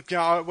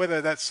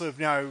that's sort of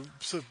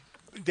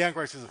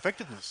downgrades his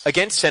effectiveness.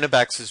 Against centre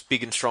backs as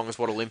big and strong as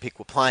what Olympic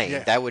were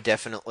playing, they were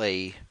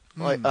definitely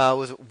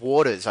was it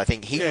Waters? I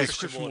think he was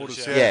Christian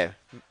Waters,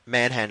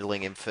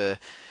 manhandling him for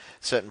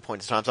certain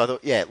points in time. So I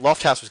thought,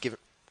 Lofthouse was given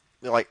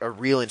a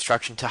real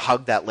instruction to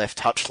hug that left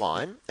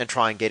touchline and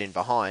try and get in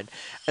behind.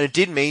 And it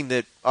did mean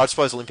that I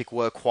suppose Olympic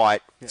were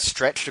quite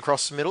stretched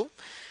across the middle.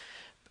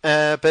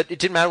 But it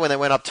didn't matter when they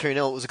went up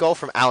 2-0. It was a goal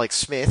from Alex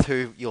Smith,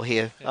 who you'll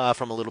hear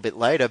from a little bit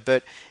later.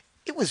 But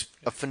it was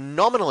a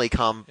phenomenally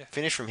calm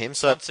finish from him.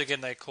 So once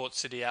again, they caught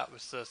City out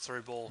with the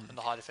through ball and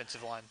the high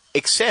defensive line.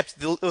 Except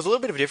there was a little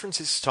bit of a difference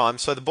this time.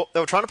 So they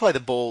were trying to play the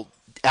ball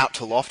out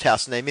to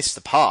Lofthouse, and they missed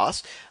the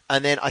pass.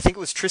 And then I think it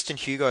was Tristan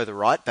Hugo, the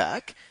right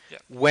back,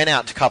 went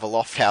out to cover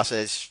Lofthouse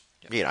as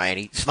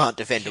any smart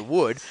defender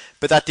would.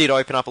 But that did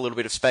open up a little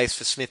bit of space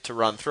for Smith to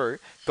run through.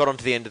 Got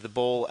onto the end of the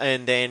ball,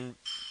 and then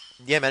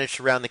managed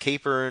to round the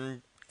keeper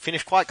and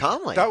finish quite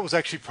calmly. That was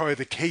actually probably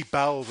the key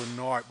battle of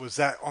the night, was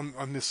that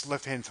on this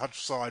left-hand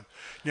touch side,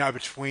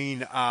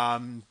 between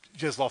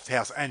Jez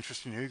Lofthouse and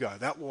Tristan Hugo.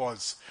 That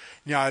was,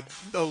 a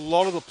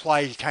lot of the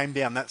play came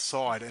down that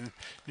side, and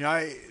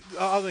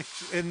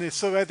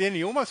so at the end,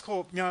 you almost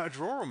call it, a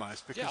draw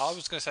almost. Because, I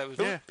was going to say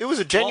it was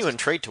a genuine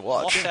treat to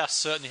watch. Lofthouse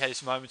certainly had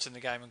his moments in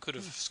the game and could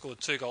have scored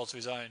 2 goals of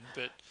his own,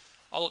 but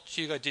I thought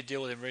Hugo did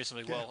deal with him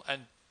reasonably well.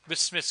 And with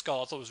Smith's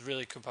goal, I thought it was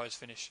really composed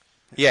finish.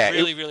 Yeah,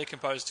 really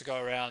composed to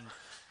go around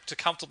to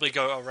comfortably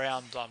go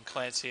around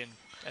Clancy and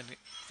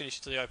finish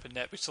to the open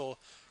net. We saw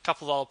a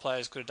couple of other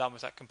players could have done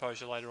with that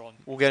composure later on.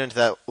 We'll get into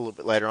that a little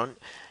bit later on.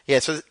 Yeah,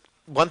 so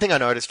one thing I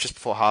noticed just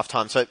before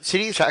halftime, so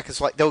City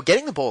attackers, like, they were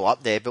getting the ball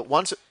up there, but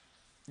once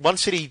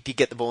City did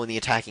get the ball in the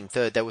attacking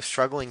third, they were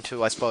struggling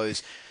to, I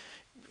suppose,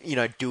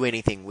 do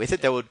anything with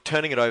it. They were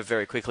turning it over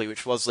very quickly,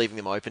 which was leaving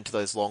them open to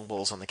those long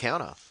balls on the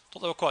counter. I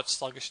thought they were quite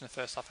sluggish in the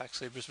first half,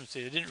 actually, Brisbane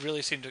City. They didn't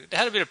really seem to... They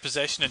had a bit of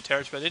possession and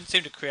territory, but they didn't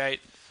seem to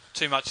create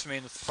too much for me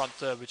in the front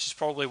third, which is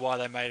probably why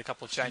they made a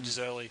couple of changes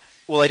early.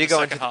 Well, they did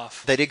go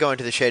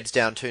into the sheds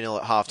down 2-0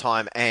 at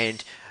half-time,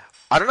 and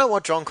I don't know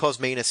what John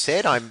Kosmina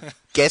said. I'm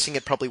guessing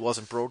it probably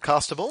wasn't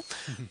broadcastable.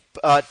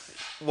 But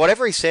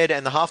whatever he said,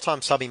 and the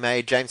half-time sub he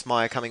made, James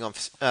Meyer coming on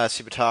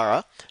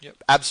Sibutara,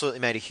 absolutely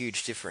made a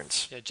huge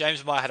difference. Yeah,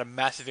 James Meyer had a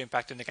massive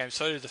impact in the game.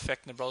 So did the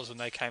Fechner brothers when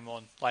they came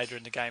on later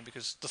in the game,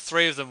 because the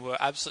three of them were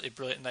absolutely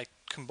brilliant, and they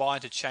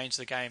combined to change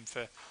the game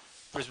for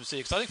Brisbane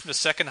City. Because I think from the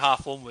second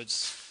half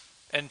onwards,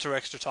 into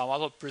extra time, I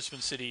thought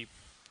Brisbane City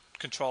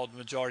controlled the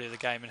majority of the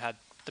game and had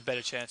the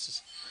better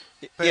chances.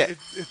 But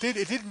it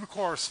did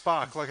require a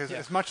spark. Like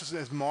as much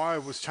as Meyer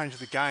was changing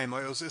the game,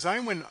 like it was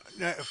only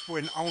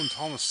when Owen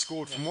Thomas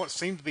scored from what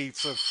seemed to be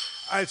sort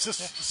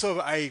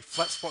of a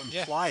flat spot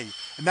in play,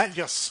 and that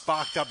just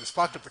sparked up. It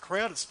sparked up the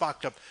crowd. It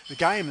sparked up the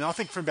game, and I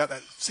think from about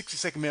that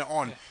 62nd minute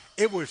on,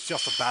 it was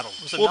just a battle.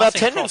 Well, about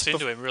 10 minutes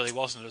into him, really,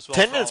 wasn't it, as well?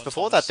 10 minutes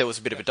before that, there was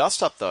a bit of a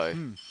dust-up, though.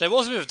 There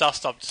was a bit of a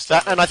dust-up.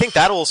 And I think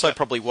that also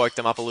probably woke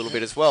them up a little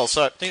bit as well.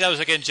 So I think that was,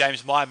 again,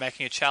 James Meyer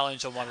making a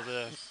challenge on one of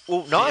the...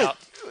 Well, no,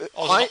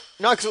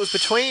 because it was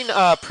between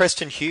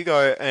Preston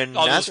Hugo and it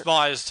was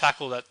Meyer's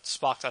tackle that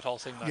sparked that whole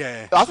thing, though.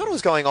 Yeah. I thought it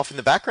was going off in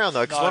the background,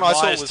 though, because when I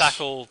saw it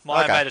was...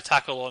 Meyer made a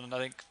tackle on, I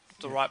think,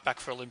 the right back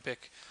for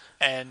Olympic,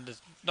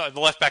 the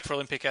left back for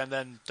Olympic, and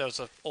then there was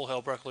all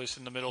hell broke loose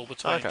in the middle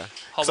between a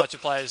whole bunch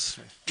of players.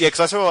 Yeah, because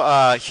I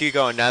saw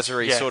Hugo and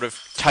Nazari sort of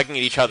tugging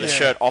at each other's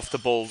shirt off the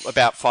ball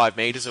about 5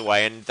 metres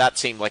away, and that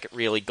seemed like it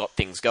really got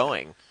things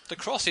going. The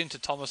cross into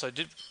Thomas, though,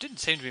 didn't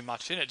seem to be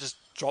much in it. Just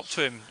dropped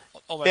to him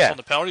almost on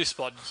the penalty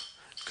spot.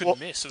 Couldn't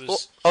miss. It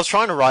was... I was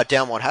trying to write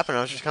down what happened.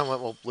 I was just kind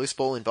of loose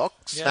ball in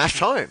box, smashed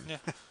home. Yeah.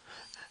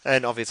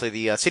 And obviously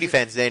the City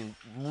fans then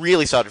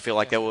really started to feel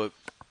like they were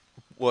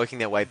working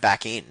their way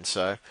back in.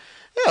 So,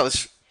 yeah, it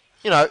was...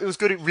 it was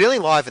good. It really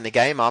livened the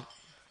game up.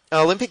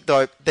 Olympic,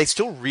 though, they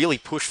still really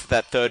pushed for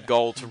that third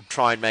goal to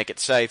try and make it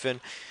safe. And,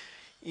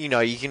 you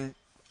can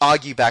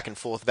argue back and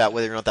forth about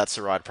whether or not that's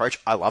the right approach.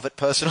 I love it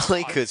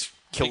personally because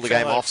kill the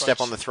game off, step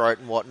on the throat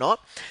and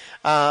whatnot.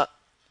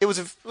 It was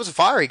a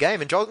fiery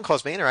game, and Jordan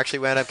Kosmina actually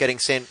wound up getting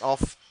sent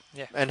off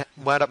and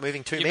wound up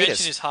moving 2 metres. metres. You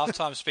mentioned his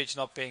halftime speech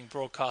not being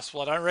broadcast.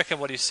 Well, I don't reckon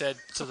what he said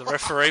to the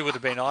referee would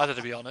have been either,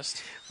 to be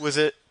honest. Was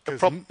it...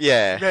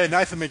 Yeah,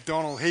 Nathan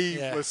McDonald.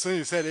 As soon as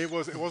he said it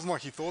wasn't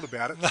like he thought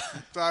about it.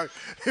 So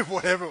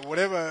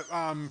whatever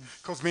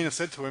Kosmina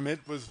said to him, it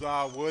was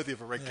worthy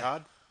of a red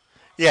card.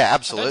 Yeah, I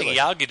absolutely. don't think he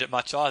argued it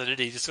much either, did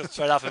he? He just got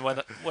straight up and went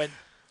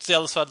to the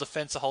other side of the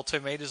fence, a whole 2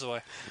 metres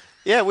away.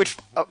 Yeah, which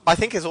I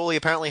think is all he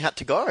apparently had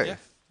to go. Yeah.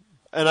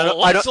 And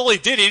that's all he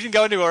did. He didn't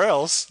go anywhere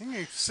else.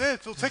 He said,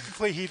 well,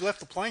 technically he left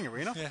the playing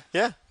arena.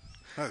 Yeah.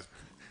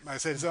 I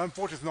said, it's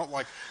unfortunately it's not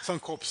like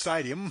Suncorp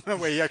Stadium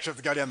where you actually have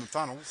to go down the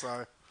tunnel.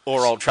 So.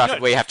 Or Old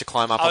Trafford where you have to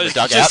climb up on the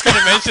dugout. I was just going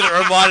to mention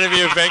it reminded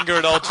me of Wenger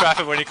at Old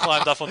Trafford when he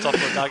climbed up on top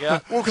of the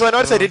dugout. Well, because I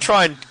noticed they did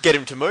try and get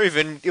him to move,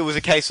 and it was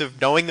a case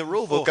of knowing the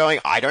rule book, going,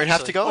 I don't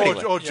have to go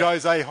anywhere. Or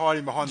Jose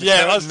hiding behind the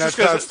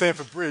curtain at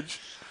Stamford Bridge.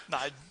 No,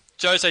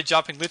 Jose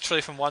jumping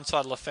literally from one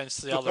side of the fence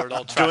to the other at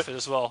Old Trafford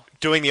as well.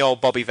 Doing the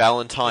old Bobby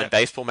Valentine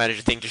baseball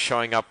manager thing, just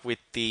showing up with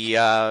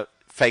the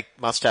fake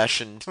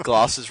mustache and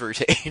glasses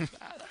routine.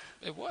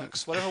 It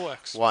works. Whatever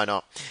works. Why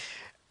not?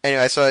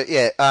 Anyway, so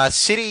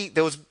City,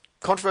 there was a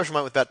controversial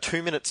moment with about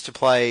 2 minutes to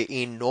play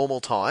in normal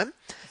time.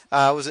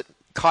 Was it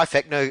Kai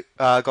Fechner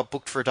got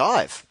booked for a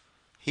dive?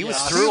 He was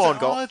through on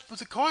goal.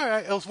 Was it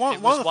Kai? It was one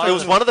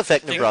of the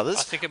Fechner brothers.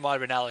 I think it might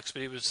have been Alex,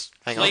 but he was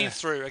clean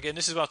through. Again,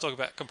 this is when I talk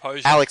about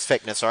composure. Alex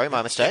Fechner, sorry,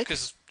 my mistake.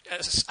 Because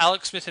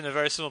Alex Smith, in a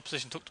very similar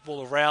position, took the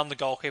ball around the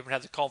goalkeeper and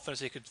had the confidence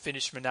he could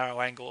finish from a narrow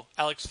angle.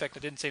 Alex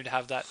Fechner didn't seem to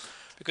have that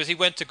because he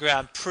went to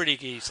ground pretty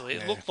easily.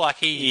 It looked like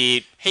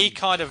he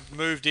kind of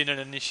moved in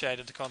and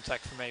initiated the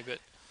contact for me, but...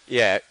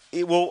 Yeah,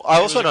 I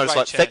also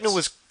noticed Fechner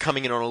was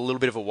coming in on a little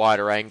bit of a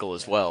wider angle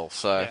as well,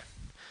 so...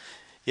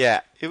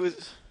 Yeah, it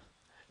was...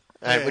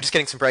 And we're just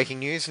getting some breaking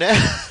news now.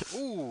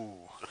 Ooh.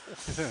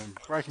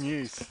 Breaking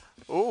news.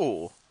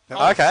 Ooh.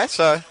 Okay,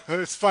 so...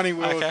 It's funny.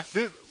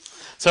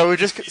 So we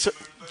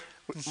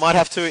might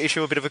have to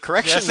issue a bit of a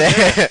correction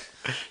there.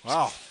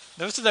 Wow.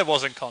 Never said there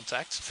wasn't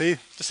contact. See?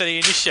 Just said he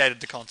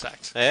initiated the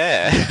contact.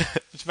 Yeah.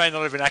 Which may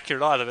not have been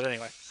accurate either, but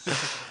anyway.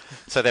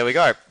 So there we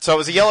go. So it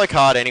was a yellow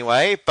card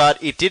anyway,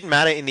 but it didn't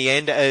matter in the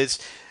end as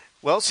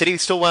Well, City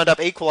still wound up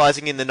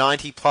equalising in the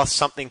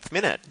 90-plus-somethingth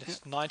minute.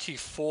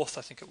 94th,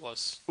 I think it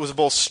was. It was a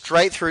ball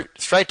straight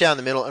down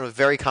the middle, and a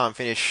very calm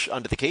finish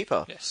under the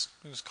keeper. Yes,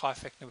 it was Kai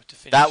Fechner with the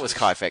finish. That was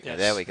Kai Fechner. Yes.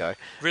 There we go.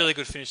 Really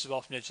good finish as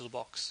well from the edge of the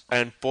box.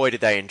 And boy, did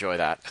they enjoy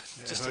that.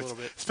 Just a little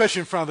bit. Especially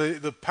in front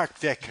of the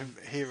packed deck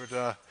here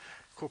at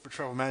Corporate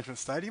Travel Management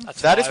Stadium.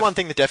 That is one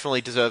thing that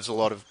definitely deserves a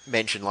lot of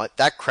mention. Like,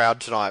 that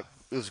crowd tonight,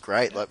 it was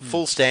great. Like,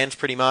 full stands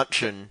pretty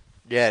much, and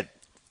yeah,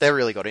 they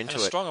really got into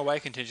And a it. strong away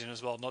contingent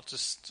as well, not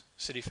just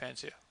City fans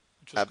here,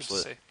 which was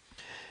Absolutely. good to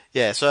see.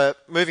 Yeah, so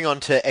moving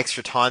on to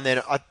extra time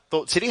then, I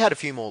thought City had a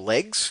few more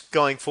legs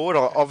going forward.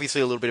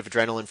 Obviously a little bit of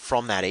adrenaline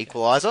from that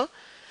equaliser. Well,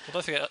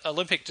 don't forget,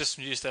 Olympic just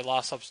used their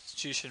last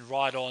substitution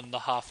right on the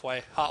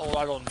halfway, or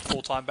right on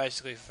full time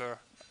basically for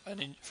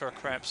a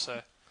cramp.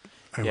 So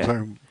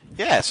Yeah.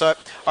 Yeah, so,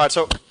 alright,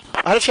 so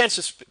I had a chance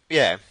to...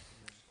 yeah.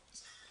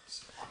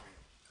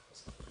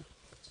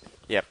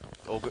 Yep,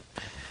 all good.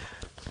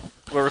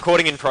 We're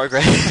recording in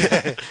progress.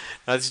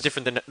 No, this is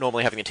different than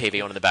normally having a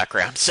TV on in the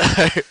background, so...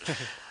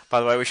 By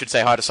the way, we should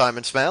say hi to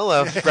Simon Smell,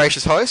 our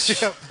gracious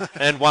host,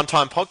 and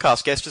one-time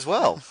podcast guest as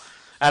well.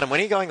 Adam, when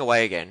are you going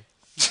away again?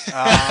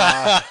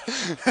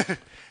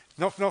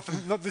 Not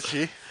this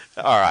year.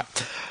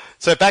 Alright,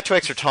 so back to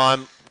extra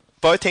time.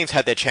 Both teams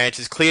had their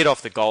chances, cleared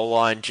off the goal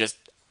line,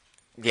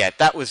 yeah,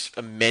 that was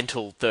a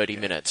mental 30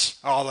 minutes.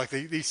 Oh, like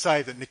the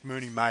save that Nick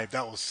Mooney made,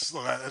 that's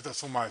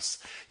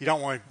almost, you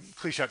don't want to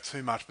cliche it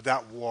too much, but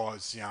that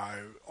was,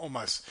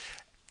 almost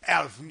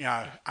out of,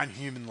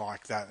 unhuman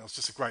like that. It was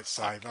just a great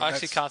save. I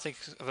actually can't think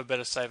of a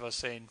better save I've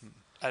seen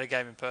at a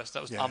game in person.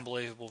 That was an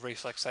unbelievable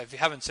reflex save. If you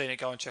haven't seen it,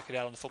 go and check it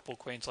out on the Football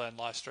Queensland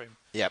live stream.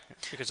 Yep.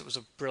 Because it was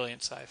a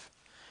brilliant save.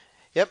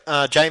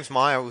 Yep, James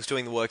Meyer was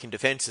doing the work in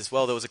defence as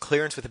well. There was a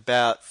clearance with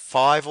about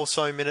 5 or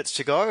so minutes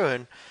to go,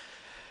 and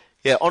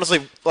yeah,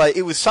 honestly,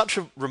 it was such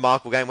a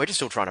remarkable game. We're just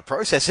still trying to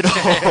process it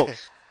all.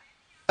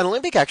 And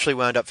Olympic actually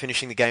wound up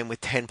finishing the game with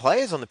 10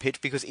 players on the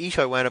pitch because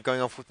Ito wound up going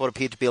off with what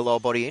appeared to be a lower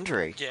body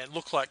injury. Yeah, it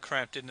looked like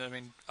cramp, didn't it? I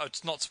mean,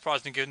 it's not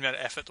surprising given the amount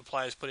of effort the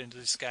players put into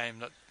this game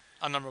that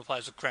a number of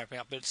players were cramping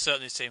up, but it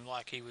certainly seemed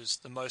like he was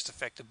the most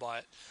affected by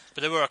it.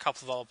 But there were a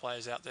couple of other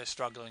players out there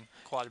struggling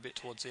quite a bit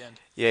towards the end.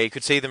 Yeah, you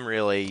could see them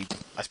really,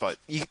 I suppose,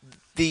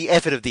 the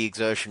effort of the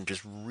exertion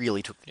just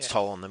really took its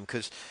toll on them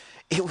because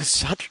it was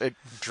such a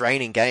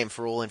draining game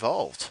for all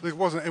involved. It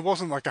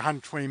wasn't like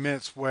 120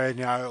 minutes where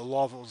a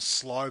lot of it was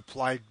slow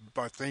played.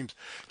 Both teams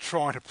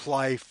trying to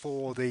play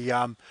for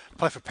the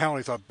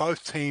penalties. Like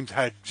both teams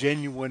had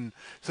genuine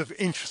sort of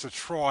interest to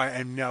try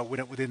and win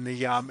it within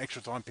the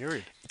extra time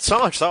period. So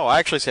much so, I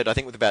actually said, I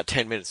think with about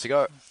 10 minutes to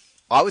go,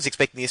 I was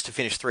expecting this to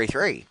finish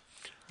 3-3.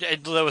 Yeah,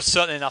 there was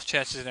certainly enough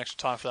chances in extra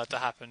time for that to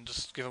happen,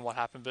 just given what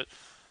happened. But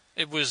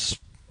it was,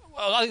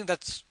 I think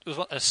it was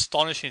an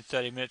astonishing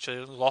 30 minutes.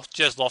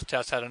 Jez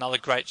Lofthouse had another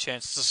great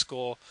chance to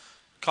score.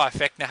 Kai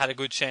Fechner had a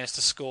good chance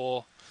to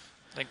score.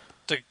 I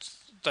think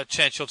that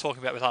chance you're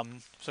talking about with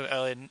sort of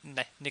earlier,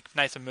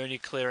 Nathan Mooney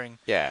clearing,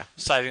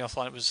 saving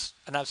offline, it was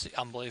an absolutely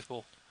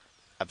unbelievable.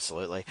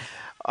 Absolutely.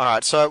 All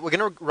right, so we're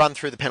going to run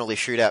through the penalty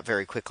shootout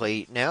very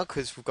quickly now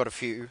because we've got a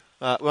few.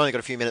 We've only got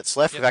a few minutes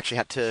left. Yep. We've actually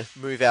had to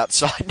move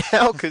outside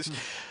now because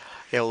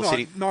all the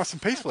city. Nice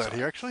and peaceful out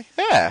here, actually.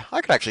 Yeah,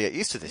 I could actually get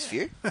used to this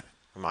view. I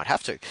might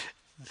have to.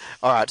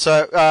 All right,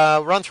 so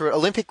run through it.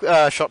 Olympic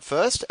shot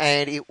first,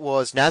 and it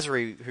was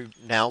Nazari who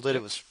nailed it.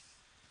 It was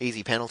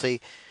easy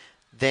penalty.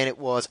 Then it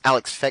was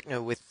Alex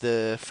Fechner with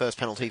the first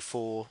penalty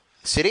for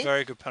City.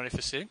 Very good penalty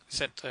for City.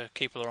 Sent the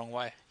keeper the wrong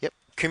way. Yep.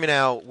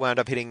 Kuminau wound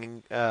up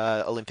hitting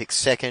Olympic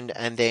second,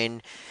 and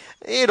then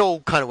it all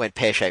kind of went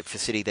pear-shaped for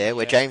City there,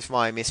 where James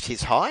Meyer missed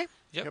his high.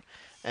 Yep.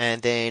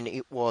 And then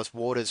it was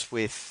Waters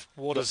with...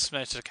 Waters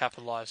managed to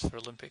capitalise for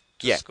Olympic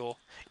to score.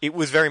 It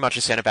was very much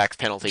a centre-back's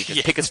penalty.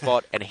 Just pick a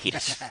spot and hit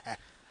it.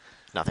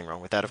 Nothing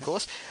wrong with that, of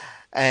course.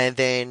 And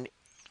then...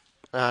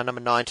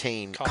 number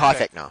 19, Kai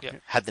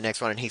Fechner, had the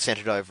next one, and he sent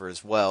it over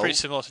as well. Pretty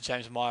similar to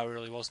James Meyer,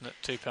 really, wasn't it?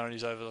 2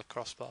 penalties over the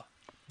crossbar.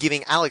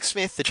 Giving Alex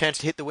Smith the chance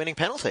to hit the winning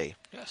penalty.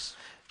 Yes.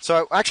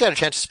 So I actually had a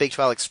chance to speak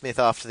to Alex Smith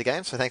after the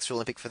game, so thanks to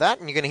Olympic for that,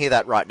 and you're going to hear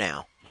that right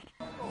now.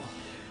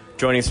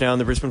 Joining us now in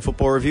the Brisbane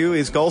Football Review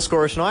is goal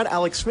scorer tonight,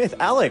 Alex Smith.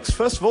 Alex,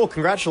 first of all,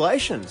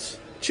 congratulations.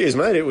 Cheers,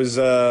 mate. It was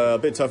a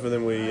bit tougher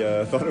than we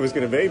thought it was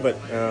going to be, but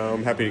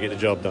I'm happy to get the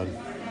job done.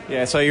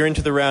 Yeah, so you're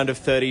into the round of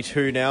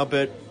 32 now,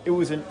 but it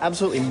was an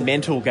absolutely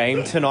mental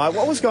game tonight.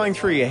 What was going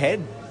through your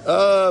head?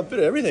 A bit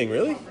of everything,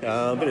 really.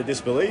 A bit of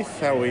disbelief,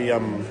 how we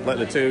let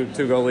the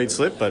two-goal lead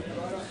slip, but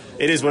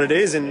it is what it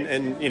is,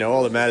 and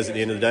all that matters at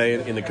the end of the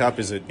day in the Cup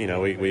is that,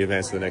 we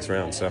advance to the next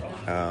round, so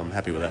I'm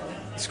happy with that.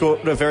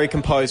 Scored a very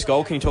composed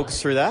goal. Can you talk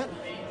us through that?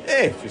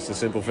 Yeah, just a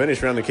simple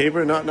finish around the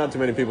keeper. Not too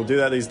many people do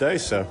that these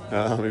days, so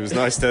it was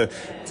nice to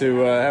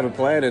have a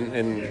plan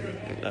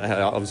and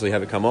obviously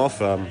have it come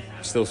off.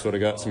 Still sort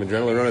of got some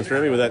adrenaline running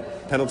through me with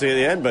that penalty at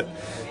the end, but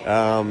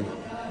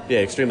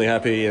extremely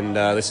happy, and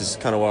this is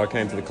kind of why I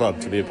came to the club,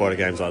 to be a part of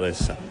games like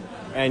this. So.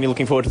 And you're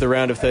looking forward to the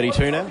round of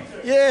 32 now?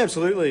 Yeah,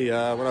 absolutely.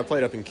 When I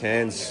played up in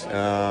Cairns,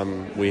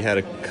 we had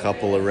a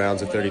couple of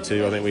rounds of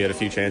 32. I think we had a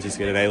few chances to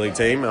get an A-League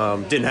team.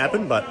 Didn't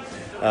happen, but,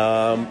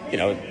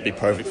 it'd be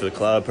perfect for the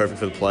club, perfect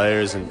for the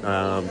players, and,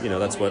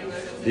 that's what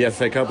the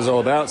FA Cup is all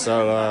about.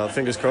 So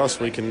fingers crossed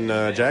we can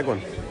jag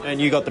one. And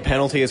you got the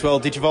penalty as well.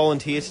 Did you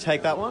volunteer to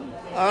take that one?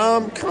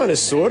 Kind of,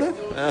 sort of.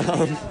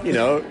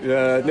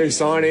 New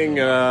signing,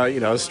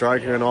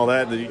 striker and all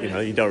that.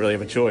 You don't really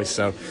have a choice.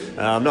 So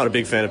I'm not a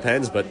big fan of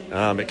pens, but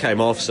it came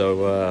off,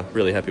 so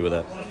really happy with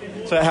that.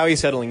 So how are you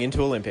settling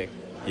into Olympic?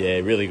 Yeah,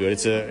 really good.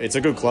 It's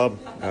a good club.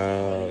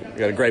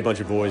 Got a great bunch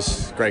of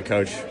boys, great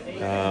coach.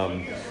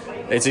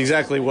 It's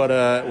exactly what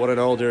an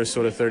older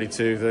sort of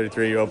 32,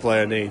 33-year-old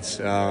player needs.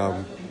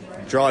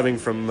 Driving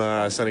from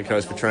Sunny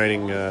Coast for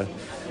training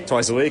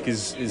twice a week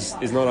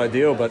is not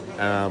ideal, but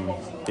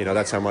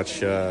that's how much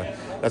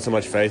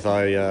faith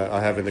I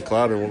have in the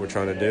club and what we're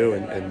trying to do,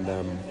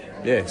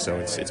 and so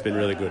it's been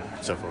really good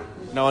so far.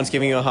 No one's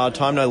giving you a hard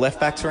time, no left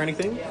backs or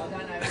anything?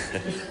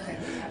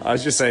 I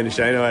was just saying to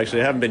Shano,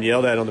 actually, I haven't been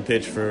yelled at on the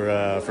pitch for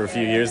a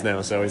few years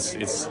now, so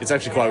it's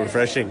actually quite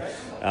refreshing,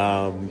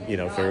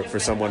 for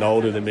someone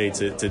older than me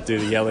to do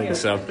the yelling.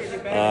 So,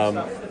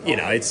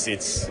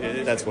 it's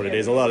that's what it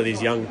is. A lot of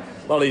these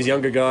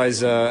younger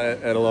guys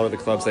at a lot of the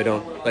clubs, they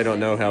don't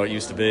know how it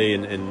used to be,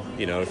 and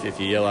if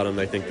you yell at them,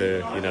 they think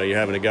you're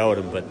having a go at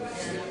them, but.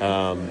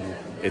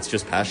 It's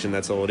just passion,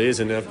 that's all it is.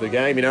 And after the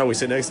game, we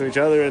sit next to each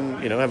other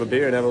and, have a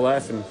beer and have a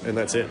laugh, and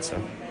that's it.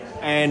 So.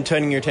 And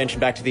turning your attention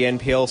back to the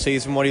NPL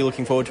season, what are you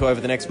looking forward to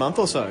over the next month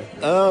or so?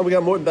 We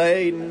got Moreton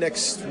Bay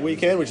next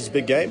weekend, which is a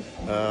big game.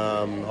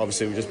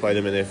 Obviously, we just played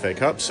them in the FA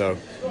Cup, so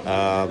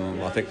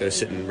I think they're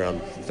sitting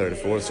around third or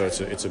fourth, so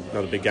it's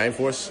another big game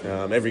for us.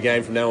 Every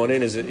game from now on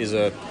in is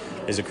a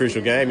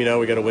crucial game. We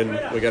got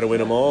to win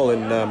them all,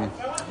 and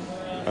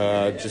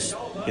just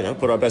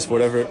put our best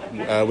foot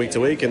effort week to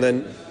week, and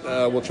then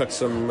we'll chuck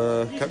some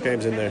cup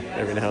games in there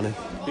every now and then.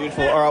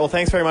 Beautiful. All right, well,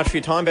 thanks very much for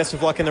your time. Best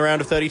of luck in the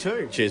round of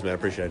 32. Cheers, man.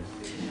 Appreciate it.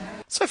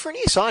 So for a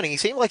new signing, he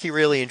seemed like he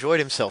really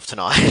enjoyed himself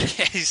tonight.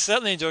 Yeah, he's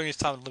certainly enjoying his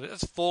time.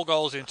 That's 4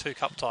 goals in 2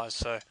 cup ties,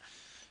 so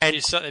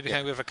he's certainly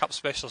becoming a bit of a cup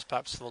specialist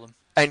perhaps for them.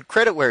 And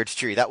credit where it's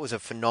due, that was a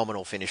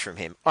phenomenal finish from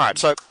him. All right,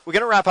 so we're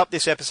going to wrap up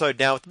this episode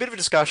now with a bit of a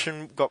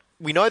discussion.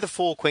 We know the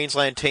 4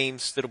 Queensland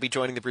teams that will be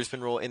joining the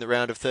Brisbane Roar in the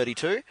round of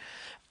 32,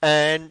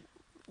 and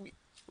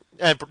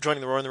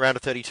joining the Roar in the round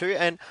of 32,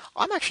 and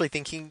I'm actually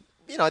thinking,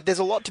 there's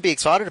a lot to be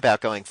excited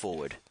about going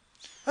forward.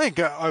 I think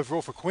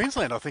overall for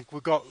Queensland,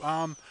 we've got,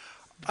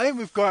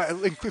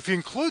 if you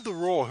include the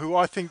Roar, who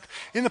I think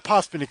in the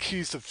past been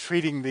accused of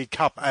treating the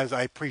Cup as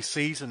a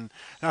pre-season.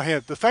 Now here,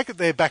 the fact that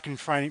they're back in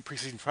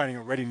pre-season training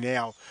already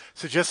now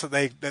suggests that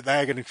they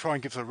are going to try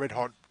and give us a red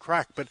hot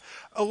crack. But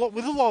a lot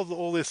of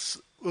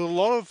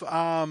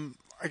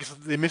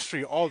the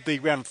mystery of the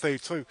round of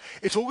 32,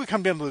 it's all going to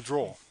come down to the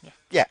draw.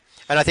 Yeah,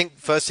 and I think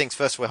first things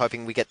first, we're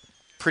hoping we get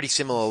pretty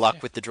similar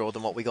luck with the draw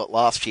than what we got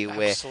last year.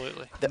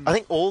 Absolutely. Where I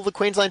think all the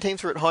Queensland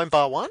teams were at home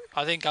bar one.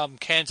 I think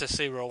Kansas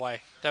City were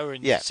away. They were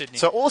in Sydney.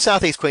 So all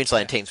Southeast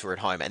Queensland teams were at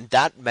home, and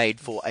that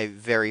made for a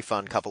very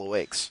fun couple of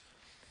weeks.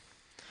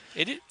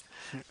 It is.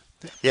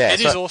 Yeah,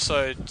 it is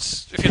also.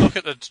 If you look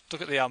at the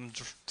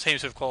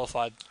teams who've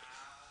qualified,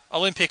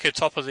 Olympic are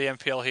top of the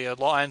NPL here.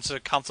 Lions are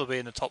comfortably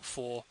in the top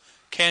 4.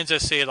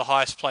 Kansas City are the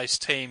highest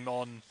placed team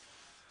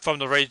from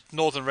the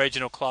northern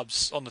regional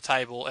clubs on the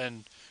table,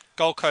 and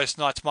Gold Coast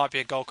Knights might be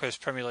a Gold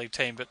Coast Premier League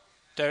team, but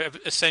they're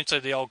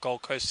essentially the old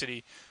Gold Coast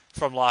City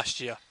from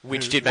last year.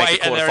 Which did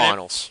make the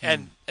quarterfinals.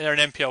 And they're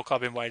an NPL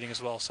club in waiting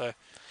as well, so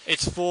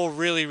it's 4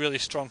 really, really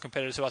strong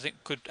competitors who I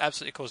think could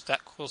absolutely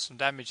cause some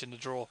damage in the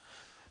draw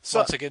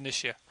once again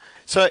this year.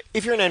 So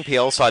if you're an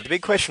NPL side, the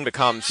big question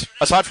becomes,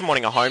 aside from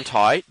wanting a home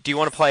tie, do you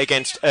want to play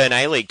against an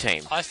A-League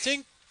team? I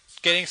think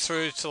getting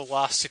through to the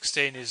last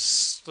 16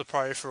 is the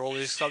priority for all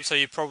these clubs, so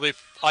you probably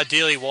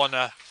ideally want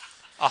a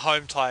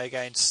home tie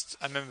against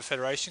a member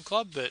federation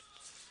club, but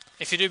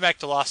if you do make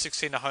the last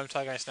 16, a home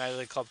tie against an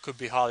A-League club could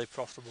be highly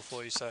profitable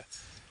for you. So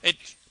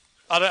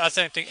I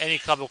don't think any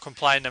club will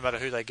complain no matter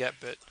who they get,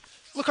 but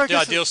the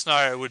ideal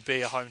scenario would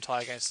be a home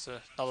tie against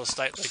another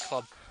state league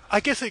club. I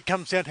guess it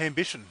comes down to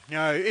ambition.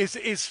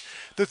 Is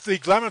the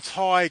glamour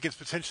tie against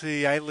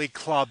potentially the A-League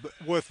club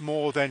worth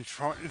more than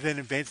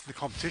advancing the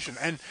competition?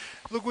 And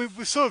look,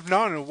 we've sort of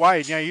known in a way.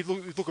 You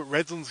look at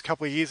Redlands a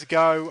couple of years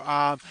ago.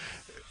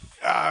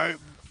 I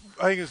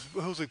think it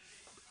was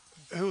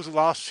who was the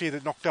last year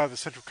that knocked over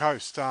Central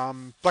Coast?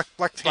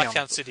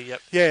 Blacktown City,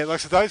 yep. Yeah,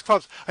 so those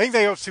clubs, I think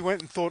they obviously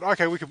went and thought,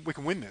 okay, we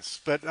can win this.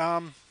 But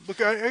look,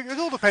 it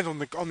all depends on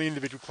the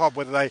individual club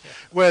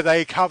whether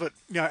they covet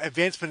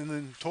advancement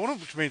in the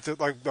tournament, which means that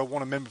they'll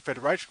want a member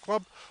federation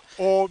club,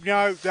 or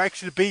they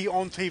actually be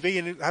on TV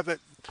and have that.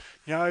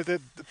 The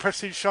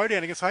prestige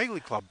showdown against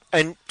A-League club.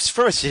 And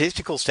from a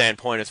statistical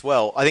standpoint as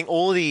well, I think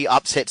all the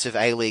upsets of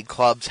A-League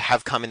clubs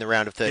have come in the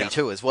round of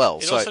 32 as well.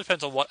 It also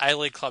depends on what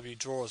A-League club you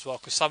draw as well,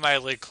 because some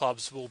A-League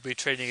clubs will be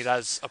treating it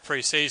as a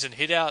pre-season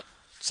hit-out.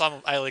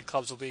 Some A-League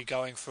clubs will be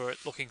going for it,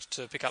 looking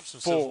to pick up some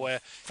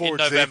silverware in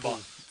November.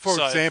 For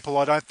So- example,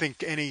 I don't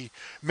think any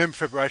member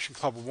federation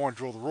club will want to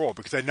draw the Roar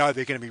because they know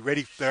they're going to be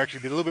ready. They're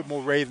actually a little bit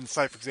more ready than,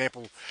 say, for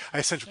example,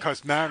 a Central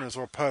Coast Mariners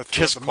or a Perth who at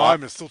Just the quite-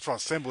 moment still trying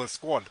to assemble a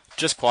squad.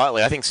 Just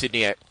quietly, I think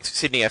Sydney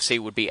FC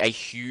would be a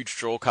huge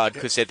draw card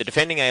because they're the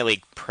defending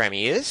A-League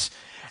premiers,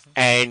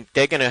 and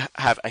they're going to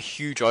have a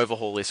huge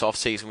overhaul this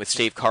off-season with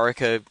Steve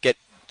Corica They're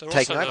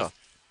taking also over. the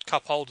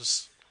cup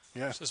holders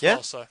Yeah. as Yeah.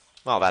 well, so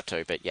Well, that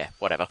too, but yeah,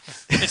 whatever.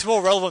 it's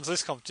more relevant to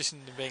this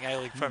competition than being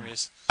A-League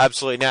premiers.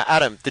 Absolutely. Now,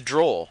 Adam, the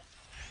draw.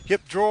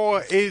 Yep, draw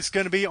is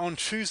going to be on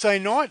Tuesday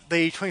night,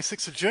 the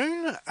 26th of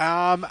June,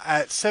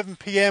 at 7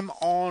 p.m.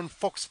 on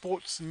Fox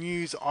Sports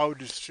News, I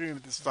would assume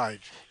at this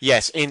stage.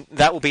 Yes,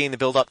 that will be in the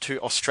build-up to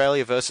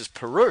Australia versus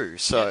Peru.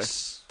 So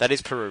Yes. that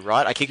is Peru,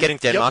 right? I keep getting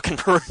Denmark and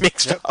Peru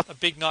mixed Yep. up. A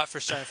big night for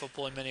Australian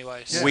football in many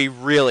ways. We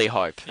really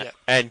hope. Yeah.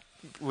 And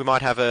we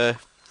might have a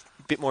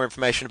bit more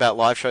information about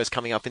live shows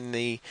coming up in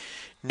the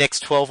next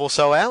 12 or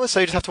so hours,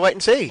 so you just have to wait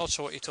and see. Not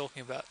sure what you're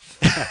talking about.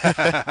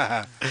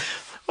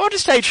 Well,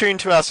 just stay tuned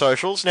to our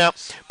socials. Now,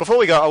 before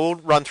we go, I will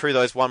run through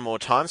those one more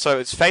time. So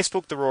it's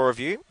Facebook, The Raw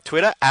Review,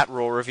 Twitter,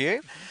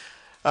 @RawReview.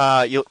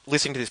 You're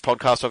listening to this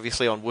podcast,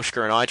 obviously, on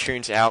Whooshka and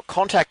iTunes. Our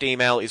contact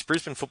email is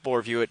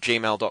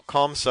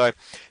brisbanefootballreview@gmail.com. So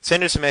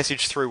send us a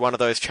message through one of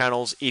those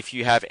channels. If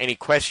you have any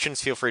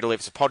questions, feel free to leave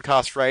us a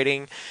podcast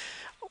rating.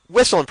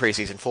 We're still in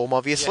pre-season form,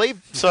 obviously. Yeah.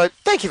 So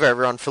thank you,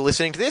 everyone, for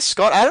listening to this.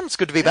 Scott, Adam, it's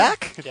good to be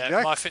back. Yeah,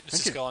 Yeah, my fitness thank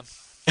is you. gone.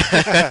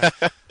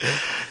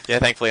 Yeah,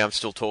 thankfully I'm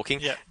still talking.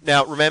 Yeah.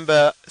 Now,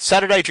 remember,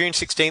 Saturday, June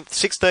 16th,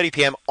 6:30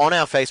 p.m. on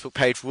our Facebook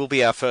page will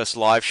be our first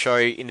live show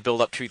in the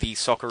build-up to the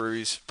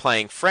Socceroos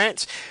playing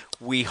France.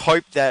 We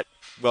hope that,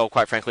 well,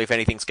 quite frankly, if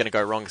anything's going to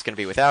go wrong, it's going to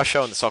be with our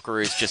show, and the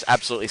Socceroos just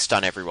absolutely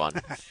stun everyone.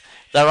 Is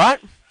that right?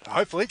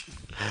 Hopefully.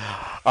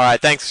 All right,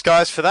 thanks,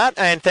 guys, for that,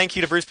 and thank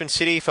you to Brisbane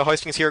City for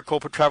hosting us here at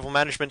Corporate Travel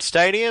Management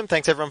Stadium.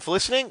 Thanks, everyone, for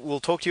listening. We'll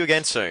talk to you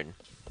again soon.